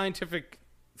be a scientific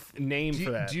name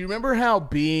for that. Do you remember how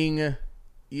being?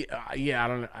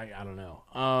 Yeah. I don't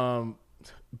know.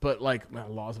 But like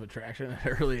laws of attraction at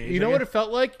an early age. You know what it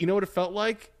felt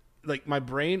like? Like my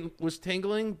brain was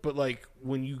tingling, but like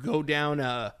when you go down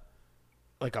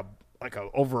like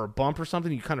over a bump or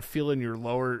something, you kind of feel it in your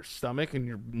lower stomach and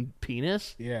your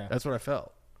penis. Yeah. That's what I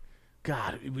felt.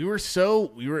 God,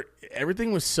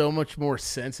 everything was so much more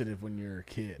sensitive when you were a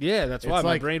kid. Yeah, that's why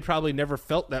my brain probably never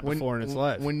felt that before in its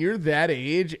life. When you're that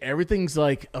age, everything's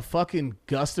like a fucking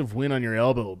gust of wind on your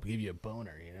elbow will give you a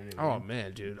boner. You know what I mean? Oh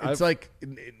man, dude.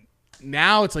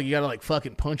 Now it's like you gotta like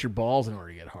fucking punch your balls in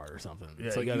order to get hard or something. Yeah,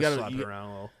 it's like you gotta slap it around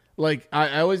a little. Like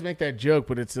I always make that joke,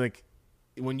 but it's like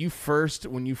when you first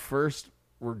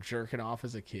were jerking off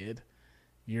as a kid,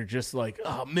 you're just like,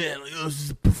 oh man, like, this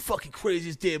is the fucking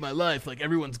craziest day of my life. Like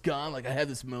everyone's gone. Like I had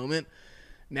this moment.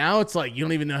 Now it's like you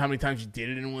don't even know how many times you did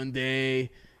it in one day.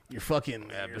 Your fucking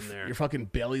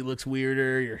belly looks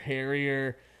weirder. You're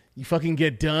hairier. You fucking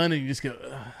get done and you just go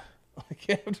like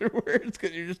afterwards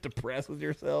because you're just depressed with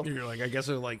yourself. You're like, I guess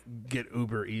I'll like get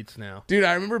Uber Eats now. Dude,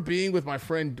 I remember being with my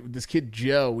friend, this kid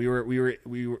Joe. We were.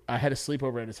 I had a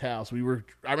sleepover at his house. I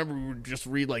remember we would just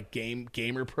read like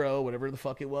Gamer Pro, whatever the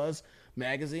fuck it was.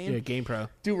 magazine. Yeah, Game Pro.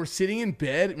 Dude, we're sitting in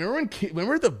bed.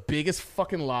 Remember the biggest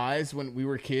fucking lies when we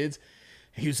were kids?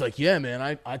 He was like, "Yeah, man,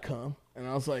 I come," and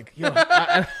I was like, "Yo,"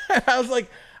 I was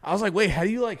like, "Wait, how do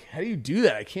you do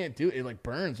that? I can't do it. It like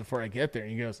burns before I get there."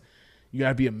 And he goes, "You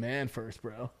gotta be a man first,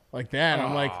 bro." Like that. And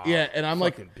I'm like, "Yeah," and I'm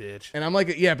like, bitch. and I'm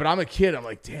like, "Yeah," but I'm a kid. I'm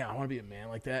like, "Damn, I want to be a man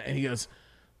like that." And he goes,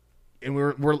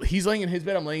 and he's laying in his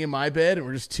bed, I'm laying in my bed, and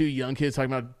we're just two young kids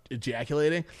talking about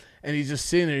ejaculating, and he's just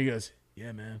sitting there. He goes,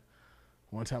 "Yeah, man.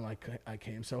 One time I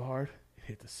came so hard it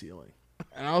hit the ceiling,"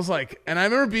 and I was like, and I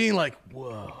remember being like,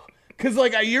 "Whoa." Because,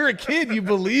 like, you're a kid, you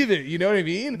believe it. You know what I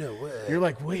mean? No way. You're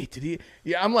like, wait, did he?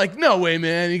 Yeah, I'm like, no way,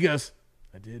 man. He goes,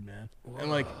 I did, man.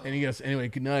 Whoa. And he goes, anyway,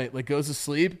 good night. Like, goes to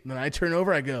sleep. And then I turn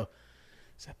over, I go,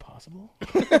 is that possible?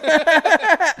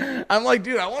 I'm like,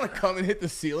 dude, I want to come and hit the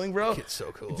ceiling, bro. It's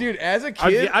so cool. Dude, as a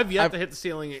kid. I've yet to hit the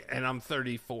ceiling, and I'm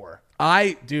 34.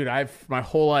 My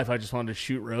whole life, I just wanted to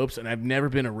shoot ropes, and I've never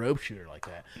been a rope shooter like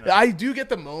that. No. I do get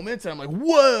the moments, and I'm like,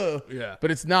 whoa. Yeah. But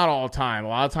it's not all the time. A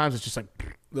lot of times, it's just like.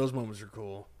 Those moments are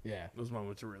cool. Yeah. Those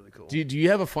moments are really cool. Do you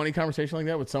have a funny conversation like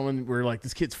that with someone where like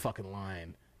this kid's fucking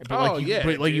lying? But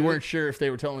you weren't sure if they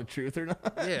were telling the truth or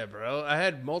not? Yeah, bro. I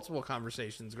had multiple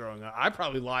conversations growing up. I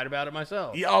probably lied about it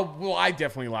myself. Yeah, well, I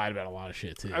definitely lied about a lot of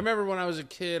shit too. I remember when I was a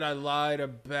kid, I lied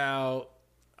about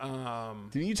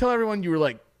Didn't you tell everyone you were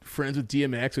like friends with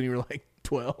DMX when you were like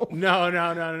 12? No.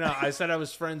 I said I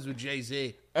was friends with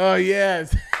Jay-Z. Oh,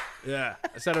 yes. Yeah.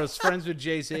 I said I was friends with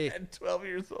Jay-Z. At 12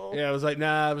 years old. Yeah, I was like,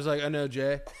 I know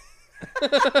Jay.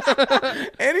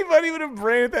 Anybody with a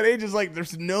brain at that age is like,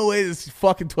 there's no way this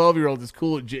fucking 12-year-old is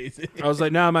cool with Jay-Z. I was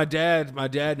like, my dad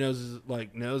knows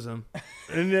him.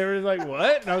 And they were like,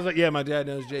 what? And I was like, yeah, my dad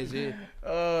knows Jay-Z.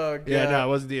 Oh, God. Yeah, no, it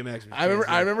wasn't DMX.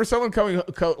 I remember someone coming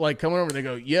over and they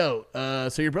go, yo,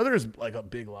 so your brother is like a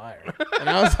big liar. And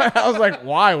I was like,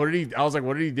 why? What did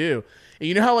he do? And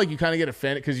you know how like you kind of get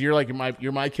offended because you're like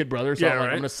you're my kid brother, so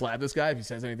I'm gonna slap this guy if he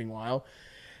says anything wild.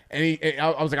 And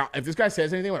I was like, if this guy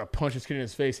says anything, I'm gonna punch this kid in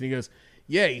his face. And he goes,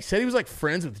 yeah, he said he was like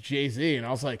friends with Jay-Z, and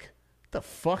I was like, what the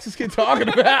fuck's this kid talking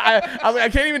about? I was like, I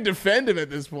can't even defend him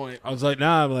at this point. I was like,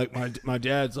 nah, I'm like my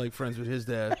dad's like friends with his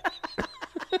dad.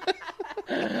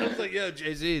 I was like, yo,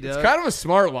 Jay-Z, dude. It's kind of a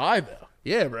smart lie though.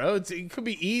 Yeah, bro. It could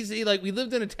be easy. Like we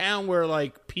lived in a town where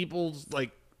like people's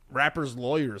like rappers'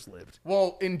 lawyers lived.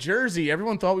 Well, in Jersey,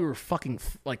 everyone thought we were fucking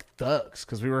like thugs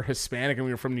because we were Hispanic and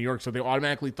we were from New York, so they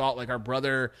automatically thought like our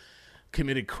brother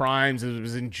committed crimes and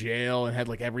was in jail and had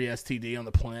like every STD on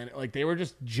the planet. Like they were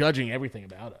just judging everything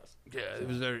about us. Yeah, it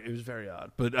was very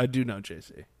odd. But I do know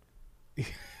Jay-Z.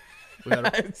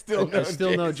 I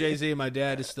still know Jay-Z, and my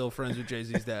dad is still friends with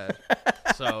Jay-Z's dad.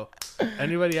 So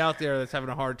anybody out there that's having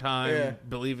a hard time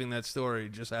believing that story,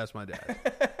 just ask my dad.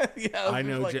 Yeah, I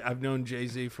know. I've known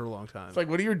Jay-Z for a long time. It's like,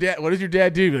 what does your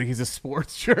dad do? Like, he's a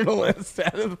sports journalist. How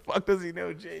the fuck does he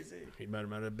know Jay-Z? He met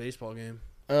him at a baseball game.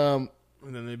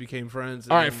 And then they became friends.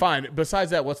 All right, fine. Besides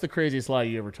that, what's the craziest lie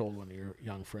you ever told one of your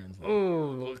young friends?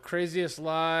 Ooh, craziest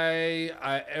lie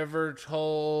I ever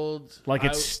told. Like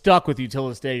it's stuck with you till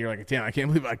this day. You're like, damn, I can't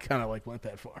believe I kind of like went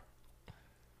that far.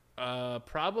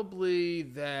 Probably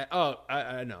that. Oh,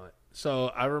 I know it. So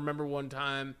I remember one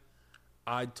time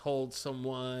I told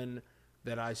someone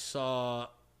that I saw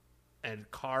a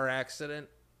car accident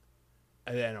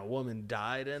and then a woman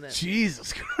died in it.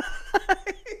 Jesus Christ.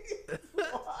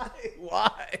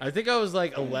 Why? I think I was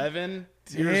like 11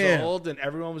 years old, and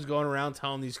everyone was going around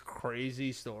telling these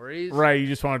crazy stories. Right, you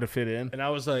just wanted to fit in. And I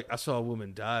was like, I saw a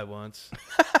woman die once.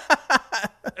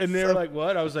 And they were like,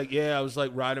 what? I was like, yeah, I was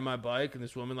like riding my bike, and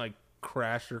this woman like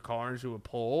crashed her car into a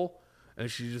pole, and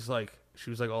she was like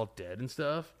all dead and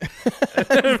stuff. And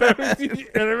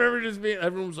I remember just being,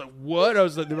 everyone was like, what? I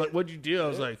was like, they're like, what'd you do? I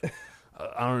was like,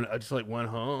 I don't know. I just like went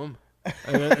home.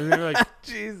 And they were like,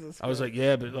 Jesus. I was like,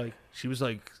 yeah, but like she was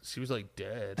like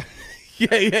dead.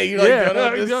 Yeah. You like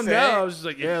don't know. I was just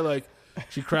like, yeah, like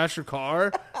she crashed her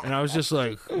car, and I was just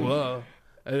like, whoa.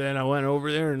 And then I went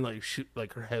over there and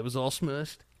like her head was all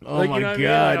smushed. Oh like, my you know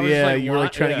God! I mean? Yeah, like, you were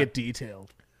like trying to get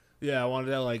detailed. Yeah, I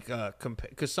wanted to like compare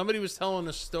because somebody was telling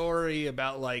a story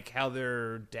about like how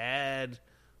their dad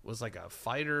was like a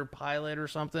fighter pilot or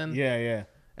something. Yeah.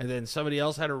 And then somebody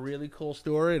else had a really cool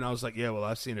story, and I was like, yeah, well,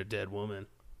 I've seen a dead woman.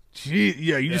 Gee,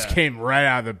 yeah, you just came right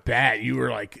out of the bat. You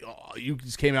were like, you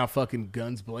just came out fucking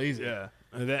guns blazing. Yeah.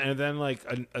 And then like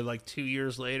 2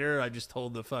 years later, I just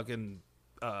told the fucking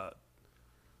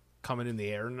coming in the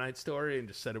air tonight story and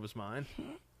just said it was mine.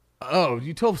 Oh,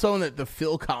 you told someone that the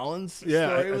Phil Collins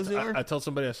story was humor? I told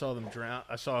somebody I saw them drown.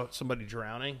 I saw somebody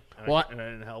drowning, and, Well, I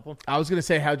didn't help them. I was going to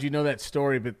say, how'd you know that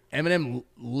story? But Eminem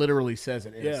literally says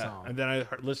it in a Yeah, song. and then I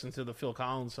listened to the Phil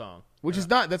Collins song. Which is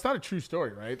that's not a true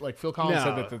story, right? Like Phil Collins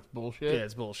said No. that's bullshit. Yeah,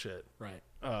 it's bullshit. Right.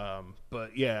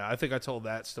 But yeah, I think I told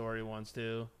that story once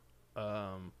too.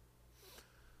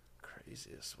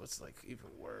 Craziest. What's like even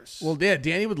worse? Well, yeah,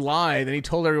 Danny would lie. Then he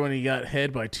told everyone he got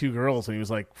head by 2 girls when he was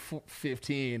like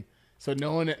 15. So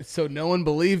no one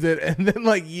believed it. And then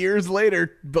like years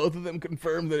later, both of them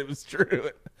confirmed that it was true.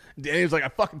 Danny was like, I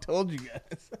fucking told you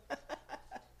guys.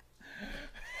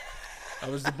 I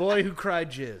was the boy who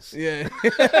cried jizz. Yeah.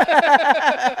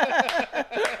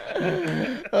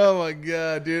 Oh my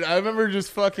god, dude! I remember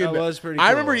just fucking. That was pretty I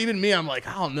cool. remember even me. I'm like,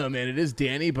 I don't know, man. It is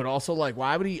Danny, but also like,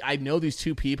 why would he? I know these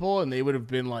 2 people, and they would have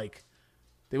been like,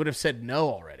 they would have said no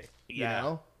already. You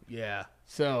know? Yeah.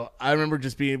 So I remember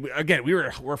just being again.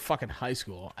 We're fucking high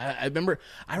school. I remember.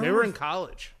 They were in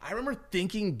college. I remember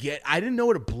thinking, I didn't know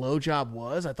what a blowjob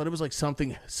was. I thought it was like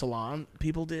something salon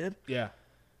people did. Yeah.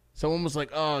 Someone was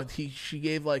like, "Oh, she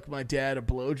gave like my dad a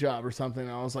blowjob or something."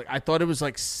 And I was like, I thought it was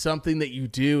like something that you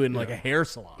do in like a hair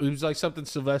salon. It was like something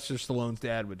Sylvester Stallone's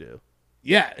dad would do.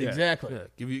 Yeah, exactly.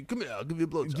 Yeah. Come here, I'll give you a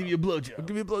blowjob. Give you a blowjob. I'll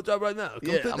give you a blowjob right now. Come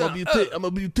Yeah, sit I'm down.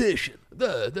 a beautician.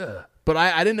 Duh. But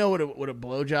I didn't know what a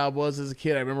blowjob was as a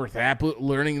kid. I remember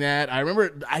learning that. I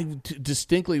remember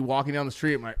distinctly walking down the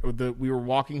street. We were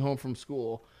walking home from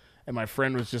school, and my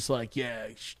friend was just like, "Yeah,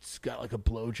 she's got like a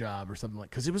blowjob or something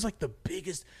like." Because it was like the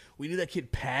biggest. We knew that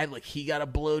kid Pat, like he got a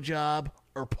blowjob,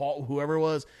 or Paul, whoever it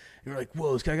was. And we're like,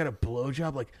 "Whoa, this guy got a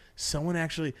blowjob!" Like someone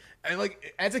actually. And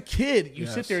like as a kid, you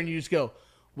sit there and you just go,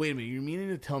 "Wait a minute, you're meaning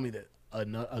to tell me that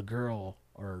a girl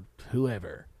or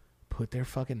whoever put their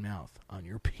fucking mouth on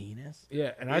your penis?"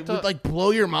 Yeah, and It I would thought like blow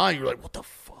your mind. You're like, "What the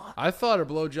fuck?" a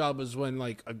blowjob was when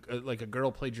like a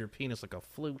girl played your penis like a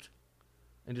flute,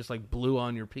 and just like blew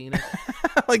on your penis,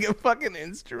 Like a fucking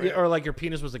instrument. or like your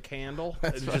penis was a candle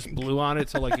and it just blew on it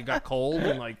till like it got cold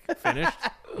and like finished.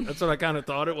 That's what I kind of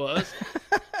thought it was.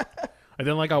 And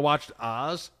then like I watched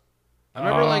Oz. I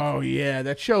remember like, oh yeah,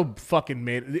 that show fucking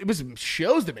made it. Was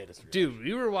shows that made us. dude,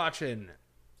 we were watching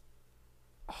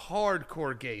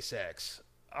hardcore gay sex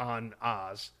on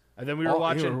Oz, and then we were Oh, yeah,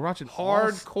 watching, we were watching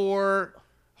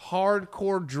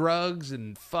hardcore drugs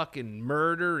and fucking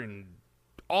murder and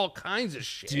all kinds of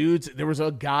shit. Dudes, there was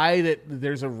a guy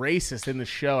there's a racist in the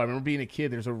show. I remember being a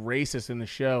kid. There's a racist in the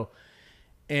show,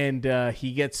 and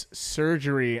he gets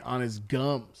surgery on his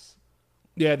gums.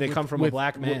 Yeah, they come from a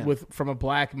black man. From a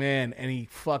black man, and he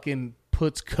fucking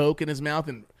puts coke in his mouth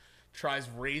and tries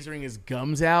razoring his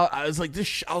gums out. I was like,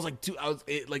 I was like, dude,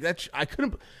 I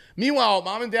couldn't. Meanwhile,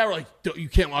 mom and dad were like, you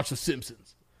can't watch The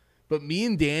Simpsons. But me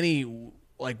and Danny,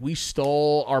 like, we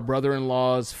stole our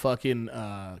brother-in-law's fucking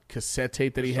cassette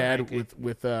tape that he had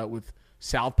with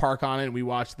South Park on it, and we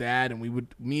watched that. And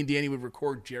me and Danny would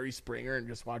record Jerry Springer and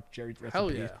just watch Jerry's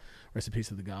recipes. Rest in peace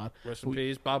to the God. Rest in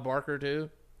peace, Bob Barker too.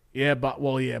 Yeah, Bob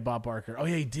Barker. Oh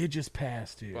yeah, he did just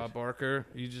pass, dude. Bob Barker,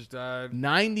 he just died.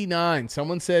 99.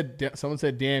 Someone said,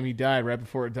 damn, he died right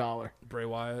before $1. Bray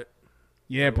Wyatt.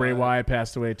 Yeah, Bray Wyatt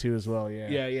passed away too as well.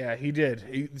 Yeah, Yeah, he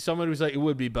did. Someone was like, it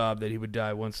would be Bob that he would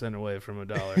die 1 cent away from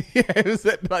 $1. yeah, it was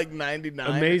at like 99.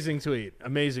 Amazing tweet.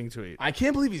 I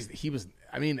can't believe he was.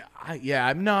 I mean,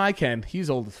 I can. He's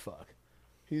old as fuck.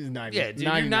 He's 90. Yeah, dude,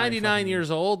 you're 99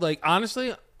 years old. Like,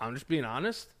 honestly, I'm just being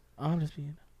honest. I'm just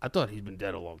being. I thought he'd been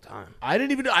dead a long time. I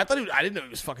didn't even know. I didn't know he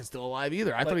was fucking still alive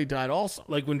either. I thought he died also.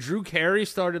 Like when Drew Carey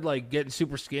started like getting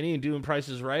super skinny and doing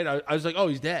Prices Right, I was like, oh,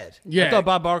 he's dead. Yeah. I thought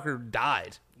Bob Barker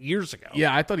died years ago.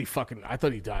 Yeah, I thought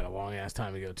he died a long ass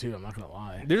time ago too. I'm not gonna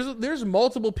lie. There's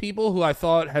multiple people who I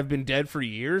thought have been dead for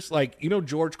years. Like,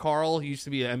 George Karl, he used to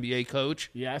be an NBA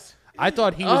coach. Yes. I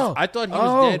thought he was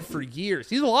dead for years.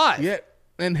 He's alive. Yeah.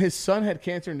 And his son had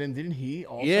cancer, and then didn't he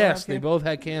also? Yes, have they cancer? both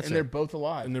had cancer. And they're both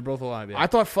alive. Yeah. I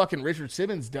thought fucking Richard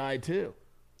Simmons died too.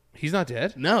 He's not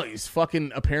dead? No, he's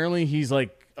fucking. Apparently, he's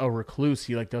like a recluse.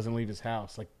 He like doesn't leave his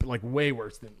house. Like way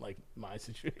worse than like my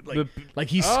situation. Like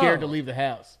he's scared to leave the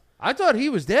house. I thought he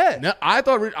was dead. No,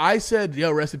 I said,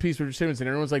 yo, rest in peace, Richard Simmons, and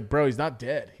everyone's like, bro, he's not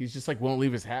dead. He's just like won't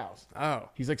leave his house. Oh.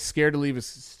 He's like scared to leave his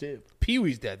stoop.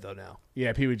 Pee-wee's dead though now.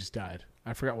 Yeah, Pee Wee just died.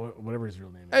 I forgot whatever his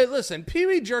real name is. Hey, listen,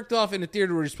 Pee-wee jerked off in a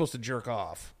theater where you're supposed to jerk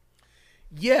off.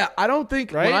 Yeah, I don't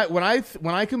think Right? when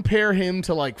I compare him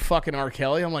to like fucking R.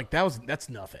 Kelly, I'm like that's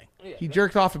nothing. He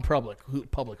jerked off in public.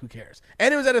 Who cares?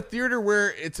 And it was at a theater where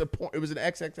it was an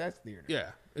XXX theater. Yeah.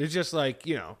 It's just like,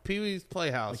 Pee-wee's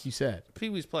Playhouse. Like you said.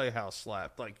 Pee-wee's Playhouse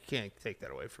slapped. Like, you can't take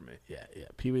that away from me. Yeah.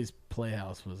 Pee Wee's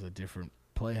Playhouse was a different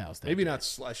Playhouse. That Maybe day.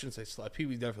 not. I shouldn't say slap. He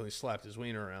definitely slapped his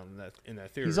wiener around in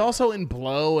that theater. He's also in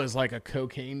Blow as like a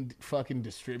cocaine fucking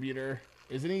distributor,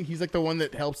 isn't he? He's like the one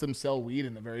that helps them sell weed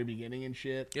in the very beginning and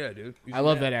shit. yeah, dude. I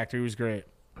love that actor. He was great.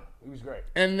 He was great.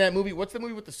 And that movie, what's the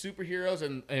movie with the superheroes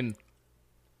and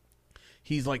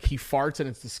he's like he farts and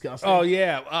it's disgusting. Oh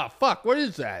yeah. Fuck. What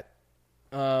is that?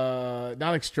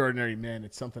 Not Extraordinary Men.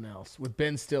 It's something else with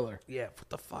Ben Stiller. Yeah. What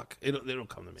the fuck? It'll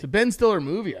come to me. It's a Ben Stiller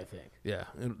movie, I think. Yeah.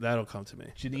 That'll come to me.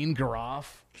 Janine Garoff.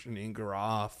 Janine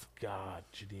Garoff. God,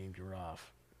 Janine Garoff.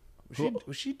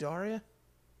 Was she Daria?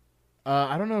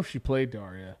 I don't know if she played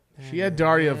Daria. She had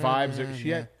Daria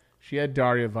vibes. She had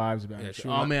Daria vibes about it.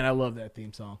 Oh man, I love that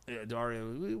theme song. Yeah, Daria.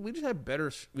 We just had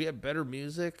better. We had better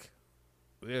music.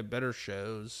 We had better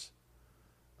shows.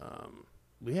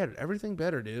 We had everything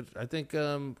better, dude. I think I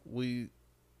don't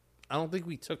think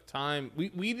we took time.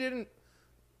 We didn't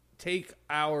take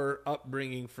our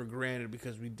upbringing for granted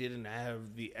because we didn't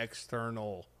have the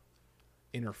external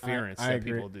interference I that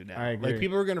agree. people do now. I agree. Like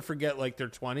people are gonna forget like their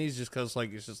 20s just because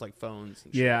like it's just like phones.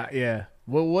 And shit. Yeah.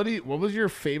 Well, what was your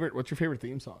favorite? What's your favorite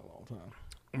theme song of all time?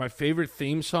 My favorite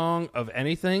theme song of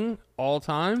anything all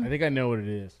time. I think I know what it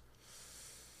is.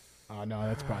 Oh no,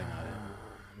 that's probably not it.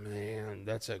 Man,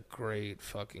 that's a great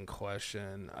fucking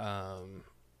question.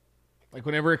 Like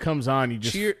whenever it comes on, you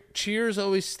just Cheers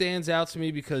always stands out to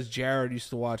me because Jared used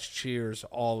to watch Cheers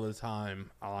all the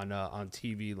time on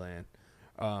TV Land,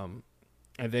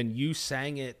 and then you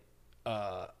sang it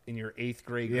in your 8th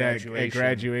grade graduation. at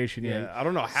graduation. Yeah, I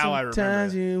don't know how I remember.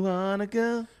 Sometimes it. you wanna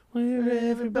go where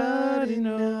everybody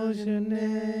knows your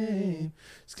name.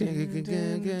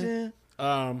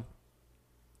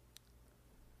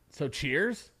 So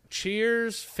Cheers.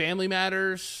 Family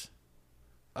Matters.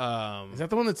 Is that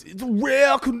the one that's it's a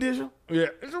rare condition? Yeah,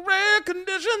 it's a rare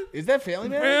condition. Is that Family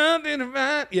Matters? Round in a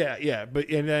vine. Yeah, but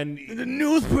and then The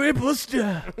newspaper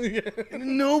star.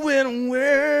 Nowhere to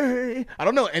worry. I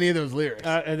don't know any of those lyrics.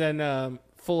 and then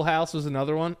Full House was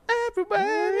another one.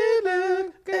 Everywhere you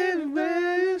look,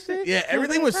 everywhere you see. Yeah,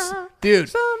 everything was, dude.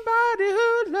 Somebody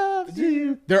who loves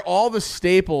you. They're all the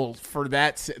staples for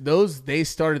that. Those they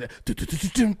started.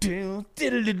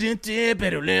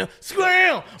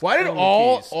 Scram! Why did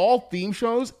all theme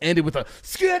shows ended with a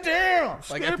skid down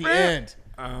like at the end?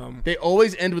 They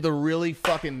always end with a really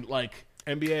fucking like.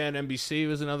 NBA and NBC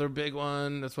was another big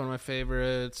one. That's one of my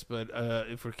favorites. But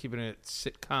if we're keeping it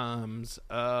sitcoms,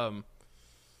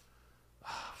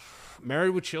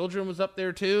 Married with Children was up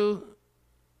there too.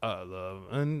 Love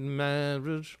and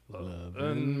Marriage. Love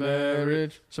and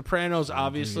Marriage. Sopranos,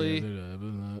 obviously.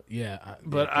 Yeah,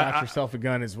 But Got Yourself a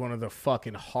Gun is one of the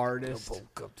fucking hardest.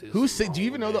 Do you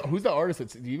even know who's the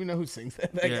artist? Do you even know who sings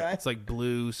that guy? It's like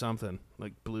Blue something,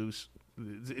 like Blues.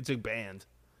 It's a band,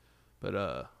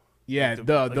 but yeah,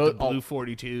 the the Blue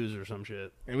 42s or some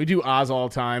shit. and we do Oz all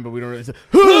the time, but we don't. It's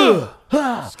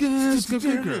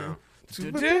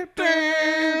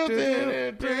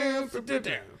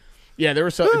yeah, there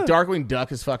was Darkwing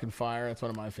Duck is fucking fire. That's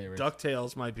one of my favorites.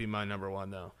 DuckTales might be my number one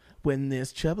though. When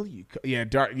there's trouble,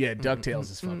 DuckTales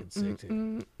is fucking sick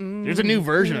too. There's a new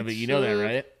version of it. You know that,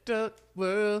 right? Duck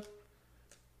World.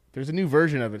 There's a new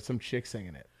version of it. Some chick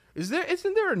singing it.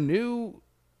 Isn't there a new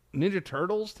Ninja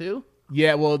Turtles too?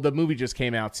 Yeah, well, the movie just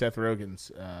came out. Seth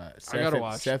Rogen's. I gotta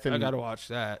watch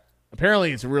that.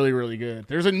 Apparently, it's really, really good.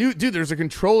 There's a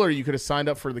controller you could have signed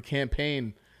up for the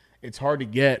campaign. It's hard to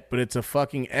get, but it's a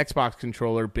fucking Xbox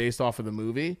controller based off of the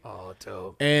movie. Oh,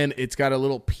 dope. And it's got a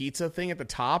little pizza thing at the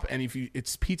top, and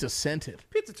it's pizza scented.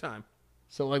 Pizza time.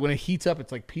 So like when it heats up,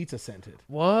 it's like pizza scented.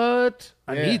 What?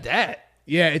 I Yeah. need that.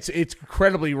 Yeah, it's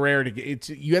incredibly rare to get.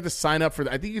 You have to sign up for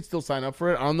that. I think you can still sign up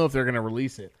for it. I don't know if they're going to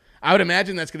release it. I would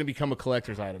imagine that's going to become a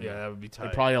collector's item. Yeah, that would be tight.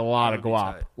 Like probably a lot of That would be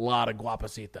guap. tight. A lot of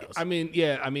guapacitos. I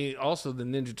mean, also the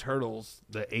Ninja Turtles,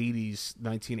 the 80s,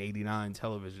 1989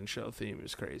 television show theme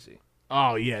is crazy.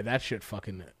 Oh, yeah, that shit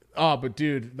fucking... Oh, but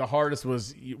dude, the hardest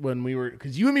was when we were...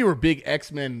 Because you and me were big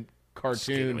X-Men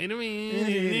cartoon...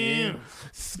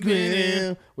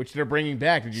 Which they're bringing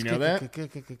back. Did you know that?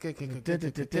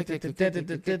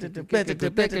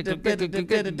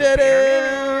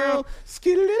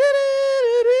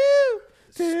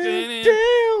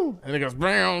 And it goes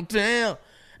brown down.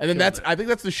 And then I think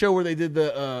that's the show where they did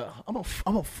the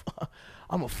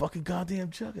I'm a fucking goddamn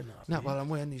juggernaut. Not while I'm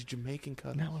wearing these Jamaican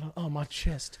colors. Now on my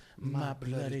chest, my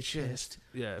bloody chest.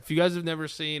 Yeah, if you guys have never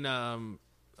seen I'm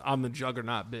the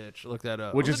Juggernaut bitch, look that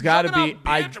up. Which I'm has the got to be Juggernaut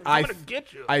bitch, I'm coming to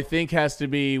get you. I think has to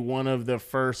be one of the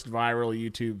first viral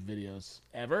YouTube videos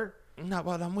ever. Not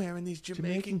while I'm wearing these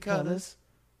Jamaican colors.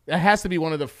 That has to be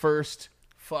one of the first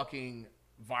fucking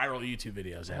viral YouTube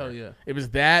videos ever. Hell yeah. It was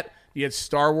that. You had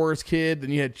Star Wars Kid,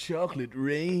 then you had Chocolate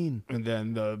Rain. And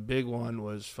then the big one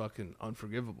was fucking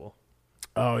Unforgivable.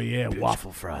 Oh yeah,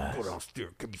 waffle fries. Go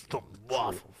downstairs, give me some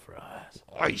Waffle fries.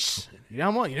 ice. You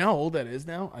know how old that is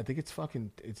now? I think it's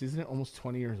fucking. Isn't it almost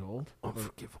 20 years old?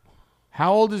 Unforgivable.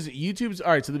 How old is YouTube's?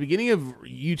 All right, so the beginning of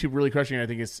YouTube really crushing it, I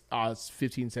think it's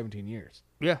 15, 17 years,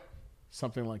 Yeah.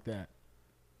 something like that.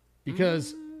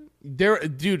 Because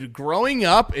dude, growing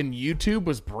up and YouTube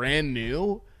was brand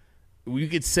new. We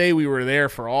could say we were there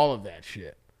for all of that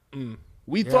shit.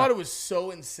 We thought it was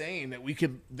so insane that we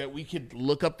could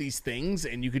look up these things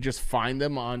and you could just find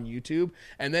them on YouTube,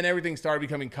 and then everything started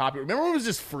becoming copyright. Remember when it was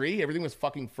just free? Everything was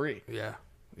fucking free. Yeah.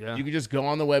 Yeah. You could just go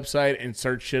on the website and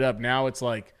search shit up. Now it's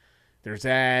like there's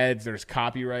ads, there's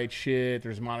copyright shit,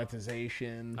 there's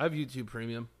monetization. I have YouTube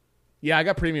Premium. Yeah, I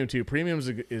got premium too.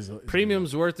 Premium's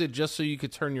Premium's worth it just so you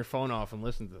could turn your phone off and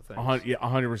listen to things.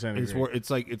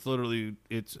 100%. It's literally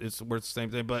it's worth the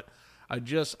same thing. But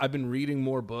I've been reading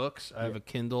more books. I have a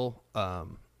Kindle,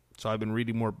 so I've been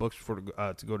reading more books before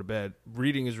to go to bed.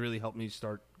 Reading has really helped me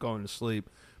start going to sleep.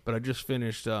 But I just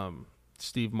finished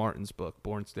Steve Martin's book,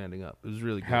 Born Standing Up. It was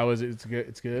really good. How is it? It's good.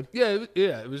 It's good. Yeah,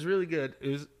 it was really good.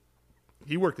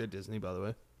 He worked at Disney, by the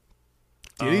way.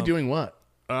 Did he doing what?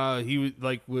 He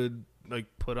would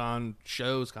put on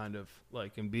shows kind of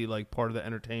like and be like part of the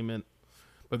entertainment,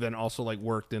 but then also like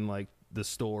worked in like the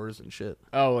stores and shit.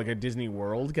 Oh, like a Disney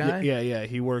World guy? Yeah.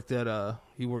 He worked at the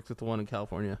one in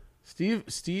California. Steve,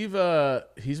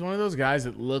 he's one of those guys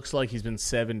that looks like he's been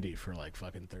 70 for like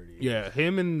fucking 30 years. Yeah,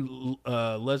 him and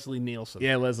Leslie Nielsen.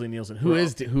 Yeah, Leslie Nielsen. Who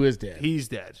is dead? He's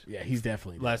dead. Yeah, he's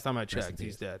definitely dead. Last time I checked,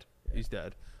 he's dead. He's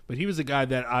dead. But he was a guy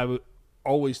that I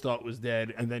always thought was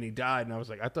dead, and then he died, and I was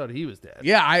like, I thought he was dead.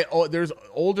 Yeah, there's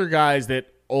older guys that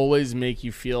always make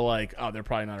you feel like, oh, they're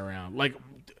probably not around. Like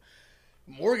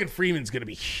Morgan Freeman's gonna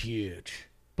be huge,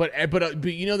 but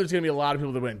you know, there's gonna be a lot of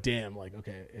people that went, damn, like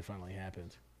okay, it finally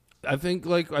happened. I think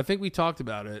we talked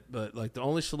about it, but like the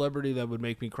only celebrity that would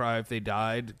make me cry if they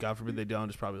died, God forbid they don't,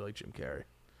 is probably like Jim Carrey.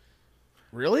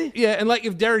 Really? Yeah, and like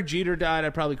if Derek Jeter died,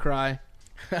 I'd probably cry.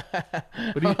 I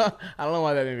don't know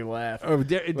why that made me laugh. Or if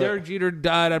Derek Jeter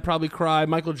died, I'd probably cry.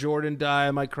 Michael Jordan died,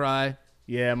 I might cry.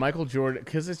 Yeah, Michael Jordan,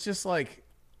 because it's just like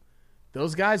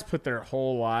those guys put their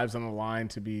whole lives on the line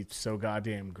to be so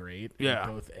goddamn great. Yeah.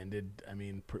 And both ended. I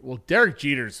mean, Derek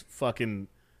Jeter's fucking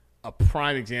a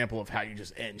prime example of how you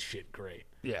just end shit great.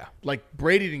 Yeah. Like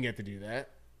Brady didn't get to do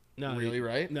that. No, really,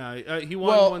 right? No, he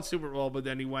won one Super Bowl, but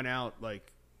then he went out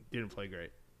like didn't play great.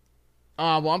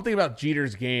 Well, I'm thinking about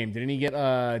Jeter's game. Didn't he get?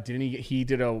 He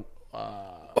did a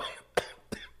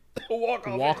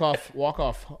walk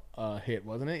off hit,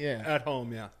 wasn't it? Yeah. At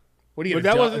home, yeah. What do you? But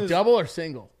that wasn't a his- double or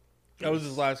single? That was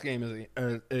his last game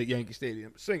at Yankee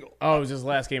Stadium. Single. Oh, it was his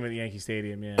last game at the Yankee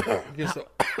Stadium. Yeah.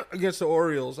 Against the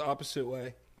Orioles, opposite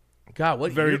way. God,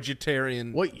 what Very year?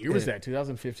 vegetarian. What year was that?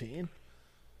 2015?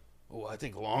 Oh, I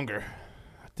think longer.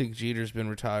 I think Jeter's been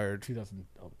retired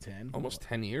 2010? almost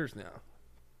 10 years now.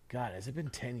 God, has it been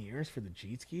 10 years for the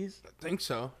Jeetskis? I think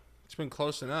so. It's been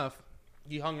close enough.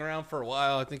 He hung around for a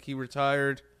while. I think he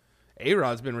retired.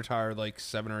 A-Rod's been retired like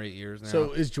 7 or 8 years now.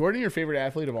 So is Jordan your favorite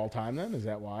athlete of all time then? Is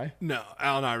that why? No,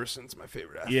 Allen Iverson's my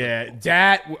favorite athlete.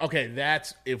 Yeah,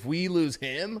 that's if we lose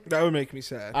him, That would make me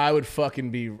sad. I would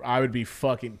be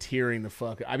fucking tearing the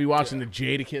fuck. I'd be watching the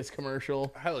Jadakiss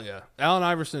commercial. Hell yeah. Allen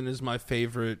Iverson is my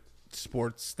favorite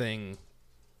sports thing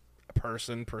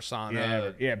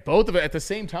persona. Yeah, both of it at the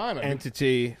same time. I mean,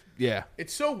 Entity. Yeah.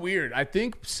 it's so weird. I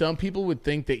think some people would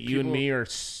think that you and me are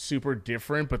super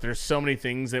different, but there's so many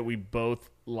things that we both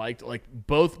liked, like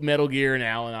both Metal Gear and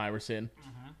Allen Iverson.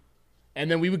 And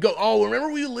then we would go, oh,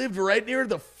 remember we lived right near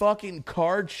the fucking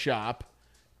card shop,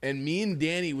 and me and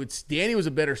Danny was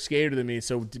a better skater than me,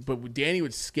 but Danny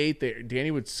would skate there.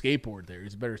 Danny would skateboard there. He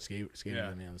was a better skater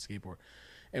than me on the skateboard.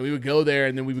 And we would go there,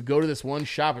 and then we would go to this one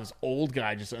shop this old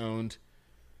guy just owned.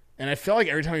 And I felt like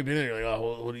every time we'd been there, you're like, oh,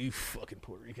 well, what are you fucking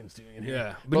Puerto Ricans doing in here?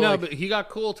 Yeah. But But he got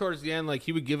cool towards the end. Like,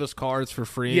 he would give us cards for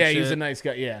free. yeah, he was a nice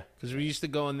guy. Yeah. Because we used to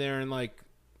go in there and, like,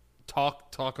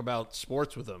 talk about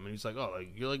sports with him. And he's like, oh,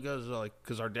 like, you like guys, like,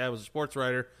 because our dad was a sports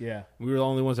writer. Yeah. We were the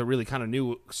only ones that really kind of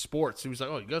knew sports. He was like,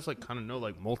 oh, you guys, like, kind of know,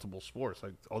 like, multiple sports.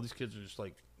 Like, all these kids are just,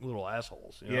 like, little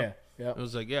assholes. You know? Yeah. Yeah. I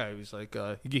was like, yeah. He was like,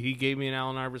 he gave me an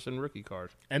Allen Iverson rookie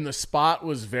card. And the spot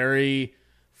was very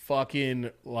fucking,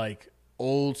 like,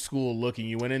 old school looking.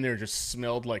 You went in there and just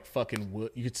smelled like fucking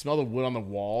wood. You could smell the wood on the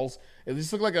walls. It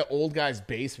just looked like an old guy's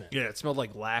basement. Yeah, it smelled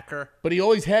like lacquer. But he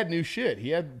always had new shit. He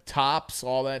had Tops,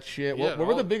 all that shit. Yeah, what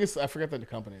were the biggest? I forgot the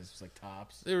companies. It was like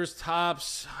Tops. There was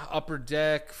Tops, Upper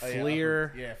Deck, Oh, yeah,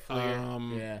 Fleer.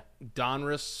 Fleer.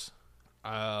 Donruss.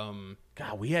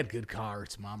 God, we had good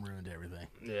cards. Mom ruined everything.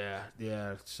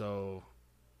 Yeah. So,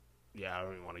 yeah, I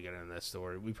don't even want to get into that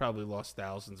story. We probably lost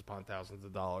thousands upon thousands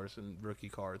of dollars in rookie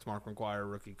cards. Mark McGwire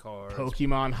rookie cards.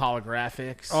 Pokemon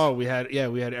holographics. Oh, we had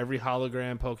every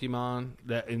hologram Pokemon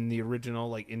that in the original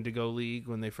like Indigo League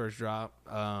when they first dropped.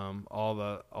 All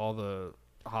the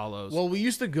holos. Well, we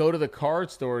used to go to the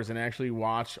card stores and actually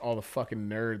watch all the fucking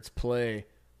nerds play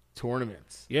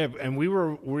tournaments. Yeah, and we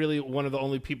were really one of the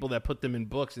only people that put them in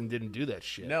books and didn't do that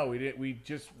shit. No, we didn't. We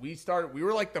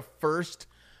were like the first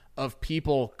of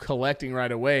people collecting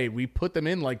right away. We put them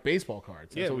in like baseball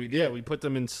cards. That's what we did. Yeah, we put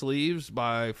them in sleeves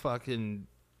by fucking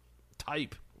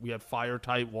type. We had fire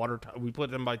type, water type. We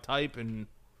put them by type and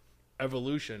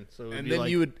evolution. So it'd be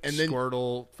like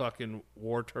Squirtle, fucking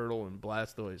War Turtle, and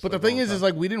Blastoise. But the thing is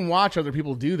like we didn't watch other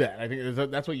people do that. I think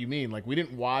that's what you mean. Like we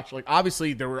didn't watch. Like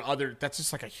obviously there were other. That's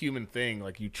just like a human thing.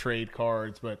 Like you trade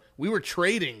cards, but we were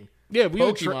trading. Yeah, we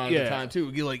would Pokemon at the time too.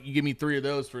 You give me 3 of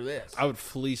those for this. I would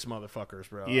fleece motherfuckers,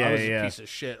 bro. Yeah, I was yeah. a piece of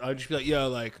shit. I'd just be like, yo,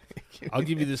 like, I'll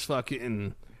give you this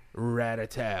fucking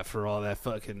Rattata for all that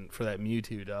fucking for that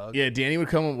Mewtwo, dog. Yeah, Danny would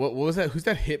come. What was that? Who's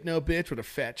that Hypno bitch with a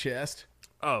fat chest?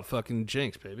 Oh, fucking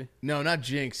Jinx, baby. No, not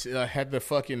Jinx. Had the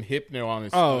fucking Hypno on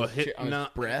his on his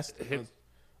breast.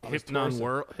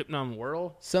 Hypnon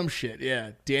Whirl. Some shit.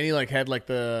 Yeah, Danny like had like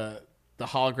the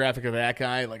holographic of that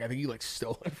guy. Like I think you like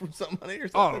stole it from somebody or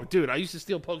something. Oh, dude, I used to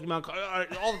steal Pokemon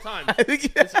cards all the time. I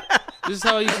think This is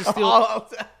how I used to steal.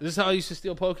 This is how I used to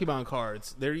steal Pokemon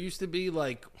cards. There used to be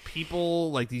like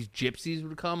people, like these gypsies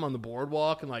would come on the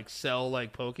boardwalk and like sell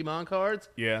like Pokemon cards.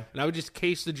 Yeah. And I would just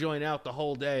case the joint out the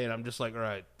whole day, and I'm just like, all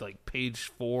right, like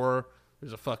page 4,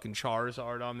 there's a fucking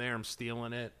Charizard on there. I'm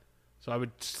stealing it. So I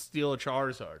would steal a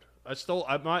Charizard.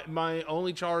 My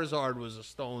only Charizard was a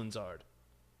stolen Zard.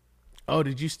 Oh,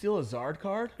 did you steal a Zard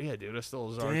card? Yeah, dude, I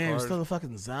stole a Zard Damn, card. you stole a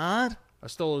fucking Zard? I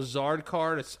stole a Zard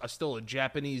card. I stole a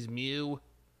Japanese Mew.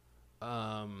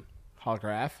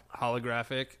 Holographic.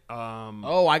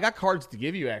 Oh, I got cards to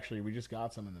give you. Actually, we just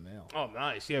got some in the mail. Oh,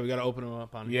 nice. Yeah, we got to open them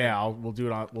up on. Yeah, we'll do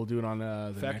it on. We'll do it on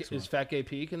the next one. Is Fat Gay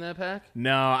Peak in that pack?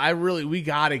 No, we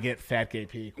gotta get Fat Gay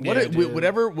Peak. Yeah, dude.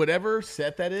 Whatever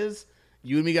set that is,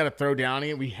 you and me got to throw down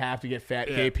it. We have to get Fat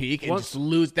Gay Peak and just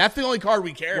lose. That's the only card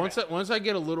we care about. Once I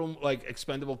get a little like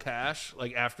expendable cash,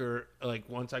 like after like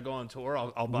once I go on tour,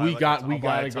 I'll buy. We gotta ton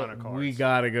of cards. We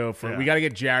gotta go for. Yeah. We gotta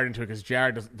get Jared into it because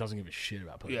Jared doesn't give a shit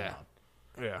about Pokemon.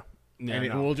 Yeah.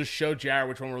 And we'll just show Jared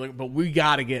which one we're looking. But we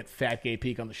gotta get Fat Gay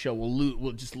Peak on the show.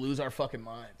 We'll just lose our fucking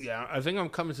minds. Yeah, I think I'm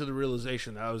coming to the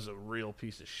realization that I was a real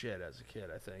piece of shit as a kid.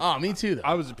 I think. Oh, me too. Though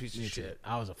I was a piece of shit.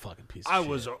 I was a fucking piece of I shit.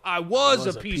 was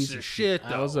a piece of shit.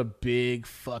 Though. I was a big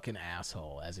fucking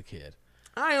asshole as a kid.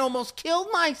 I almost killed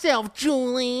myself,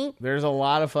 Julie. There's a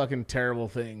lot of fucking terrible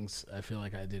things I feel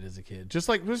like I did as a kid. Just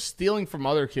stealing from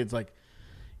other kids, like.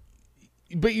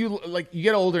 But you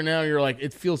get older now. You're like,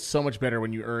 it feels so much better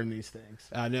when you earn these things.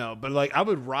 I know, but like I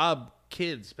would rob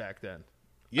kids back then.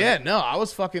 Yeah, no, I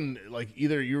was fucking like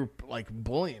either you were like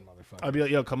bullying motherfucker. I'd be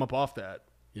like, yo, come up off that.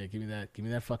 Yeah, give me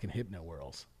that fucking Hypno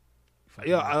Whirls.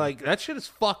 Yeah, I like that shit is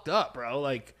fucked up, bro.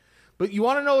 Like, but you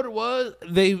want to know what it was?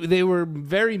 They were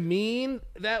very mean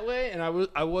that way, and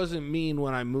I wasn't mean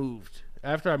when I moved.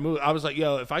 After I moved, I was like,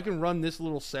 yo, if I can run this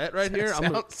little set right here,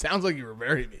 sounds like you were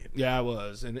very mean. Yeah, I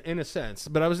was, in a sense.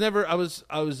 But I was never I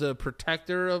was a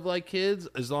protector of like kids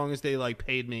as long as they like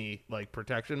paid me like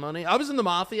protection money. I was in the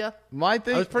mafia. My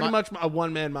thing I was pretty much a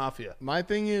one-man mafia. My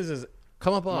thing is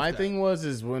come up off my that. thing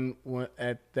was when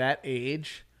at that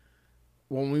age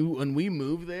when we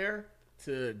moved there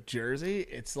to Jersey,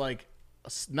 it's like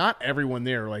not everyone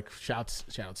there like shout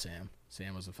Sam.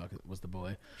 Sam was the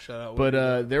boy. Shout out.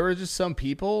 But there were just some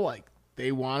people like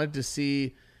they wanted to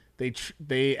see.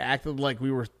 They acted like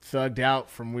we were thugged out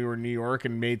from we were in New York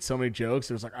and made so many jokes.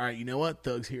 It was like, all right, you know what?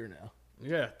 Thug's here now.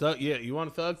 Yeah, you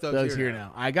want a thug? Thug's here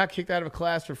now. I got kicked out of a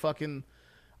class for fucking.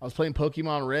 I was playing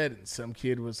Pokemon Red and some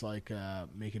kid was like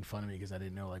making fun of me because I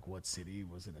didn't know like what city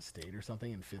was in a state or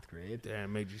something in 5th grade.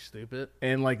 Damn, made you stupid.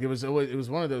 And like it was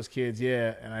one of those kids,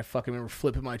 yeah. And I fucking remember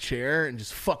flipping my chair and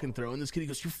just fucking throwing this kid. He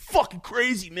goes, "You're fucking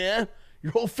crazy, man.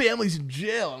 Your whole family's in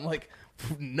jail." I'm like,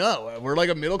 no, we're like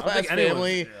a middle class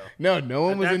family. No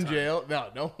one was in jail.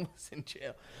 No one was in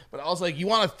jail. But I was like, you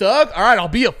want a thug? All right, I'll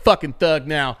be a fucking thug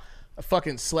now. I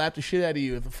fucking slapped the shit out of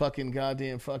you with a fucking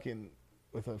goddamn fucking.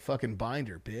 With a fucking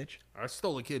binder, bitch. I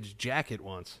stole a kid's jacket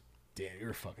once. Damn,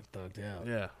 you're fucking thugged out.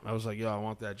 Yeah, I was like, yo, I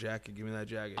want that jacket. Give me that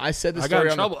jacket. I said this story.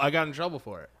 I got in trouble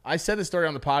for it. I said the story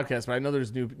on the podcast, but I know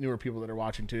there's newer people that are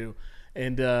watching too,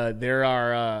 and there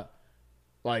are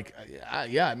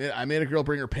I made a girl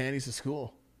bring her panties to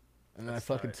school, and then I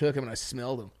fucking took them and I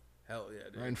smelled them. Hell yeah,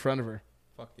 dude. Right in front of her.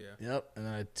 Fuck yeah. Yep. And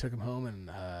then I took him home and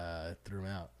threw him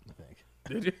out, I think.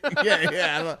 Did you?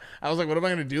 Yeah. I was like, what am I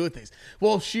going to do with these?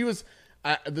 Well, she was,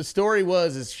 the story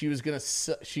is she was going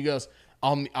to, she goes, I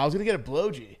was going to get a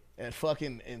blowjee at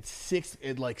fucking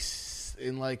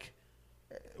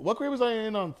what grade was I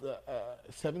in on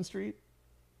 7th Street?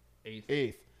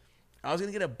 8th. I was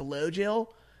going to get a blowjee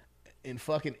in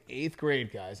fucking 8th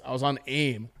grade, guys. I was on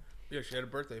AIM. Yeah, she had a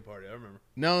birthday party. I remember.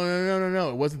 No.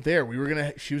 It wasn't there.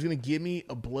 She was going to give me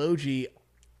a blowjee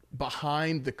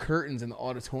behind the curtains in the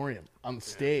auditorium on the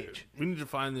stage. We need to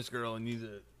find this girl and need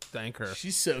to thank her.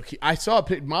 She's so cute. I saw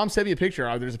Mom sent me a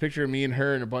picture. There's a picture of me and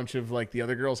her and a bunch of like the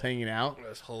other girls hanging out.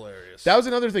 That's hilarious. That was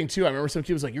another thing too. I remember some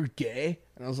kid was like, "You're gay,"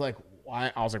 and I was like,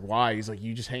 "Why?" I was like, "Why?" He's like,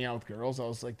 "You just hang out with girls." I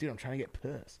was like, "Dude, I'm trying to get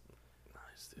pissed."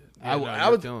 Nice, dude.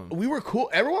 We were cool.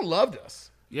 Everyone loved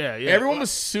us. Yeah. Everyone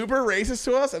was super racist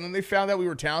to us, and then they found out we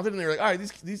were talented, and they were like, "All right,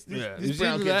 these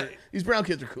brown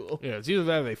kids are cool." Yeah, it's either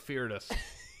that or they feared us.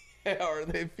 Or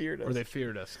they feared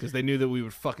us. Because they knew that we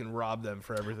would fucking rob them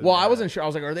for everything. Well, I wasn't sure. I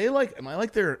was like, am I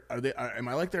like their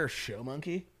show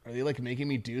monkey? Are they like making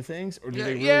me do things, or do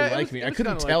they really like me? I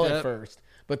couldn't tell at first.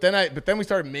 But then we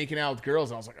started making out with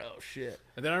girls, and I was like, oh shit.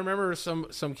 And then I remember some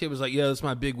kid was like, "Yeah, that's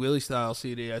my Big Willie style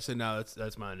CD." I said, "No,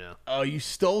 that's mine now." Oh, you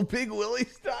stole Big Willie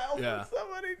style? Yeah. From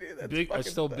somebody, dude. I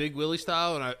stole Big Willie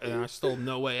style, and I stole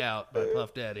No Way Out by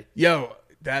Puff Daddy. Yo,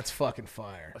 that's fucking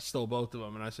fire. I stole both of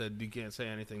them, and I said, "You can't say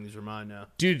anything. These are mine now."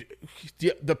 Dude,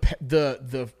 the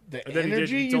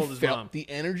energy you felt, the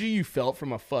energy you felt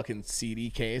from a fucking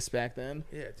CD case back then.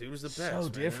 Yeah, dude, it was the best. So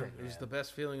different. It was the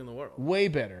best feeling in the world. Way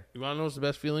better. You want to know what's the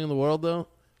best feeling in the world, though?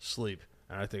 Sleep.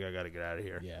 And I think I got to get out of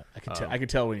here. Yeah, I could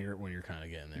tell when you're kind of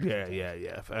getting there.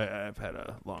 Yeah. I've had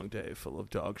a long day full of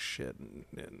dog shit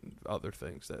and other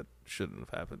things that shouldn't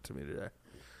have happened to me today.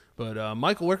 But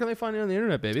Michael, where can they find you on the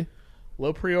internet, baby?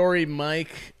 Low Priori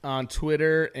Mike on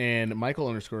Twitter and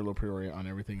Michael_Low Priori on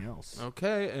everything else.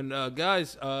 Okay, and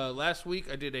guys, last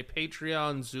week I did a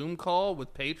Patreon Zoom call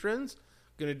with patrons.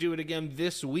 Gonna do it again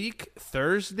this week,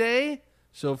 Thursday.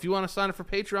 So if you want to sign up for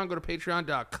Patreon, go to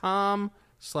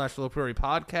patreon.com/Low Priori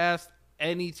Podcast.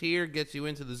 Any tier gets you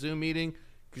into the Zoom meeting.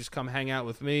 Just come hang out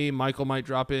with me. Michael might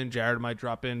drop in. Jared might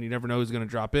drop in. You never know who's going to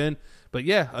drop in. But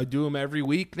yeah, I do them every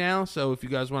week now. So if you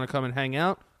guys want to come and hang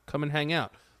out, come and hang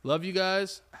out. Love you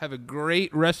guys. Have a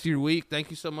great rest of your week.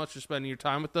 Thank you so much for spending your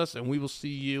time with us. And we will see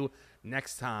you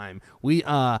next time. We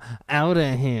are out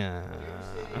of here.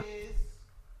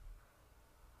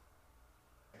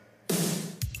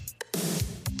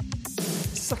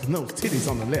 Sucking those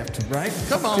titties on the left and right.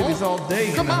 Come on. Titties all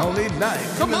day Come in the on. holy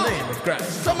life. Come in on. the name of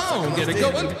Christ. Come on, get it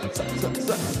going.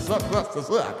 Suck.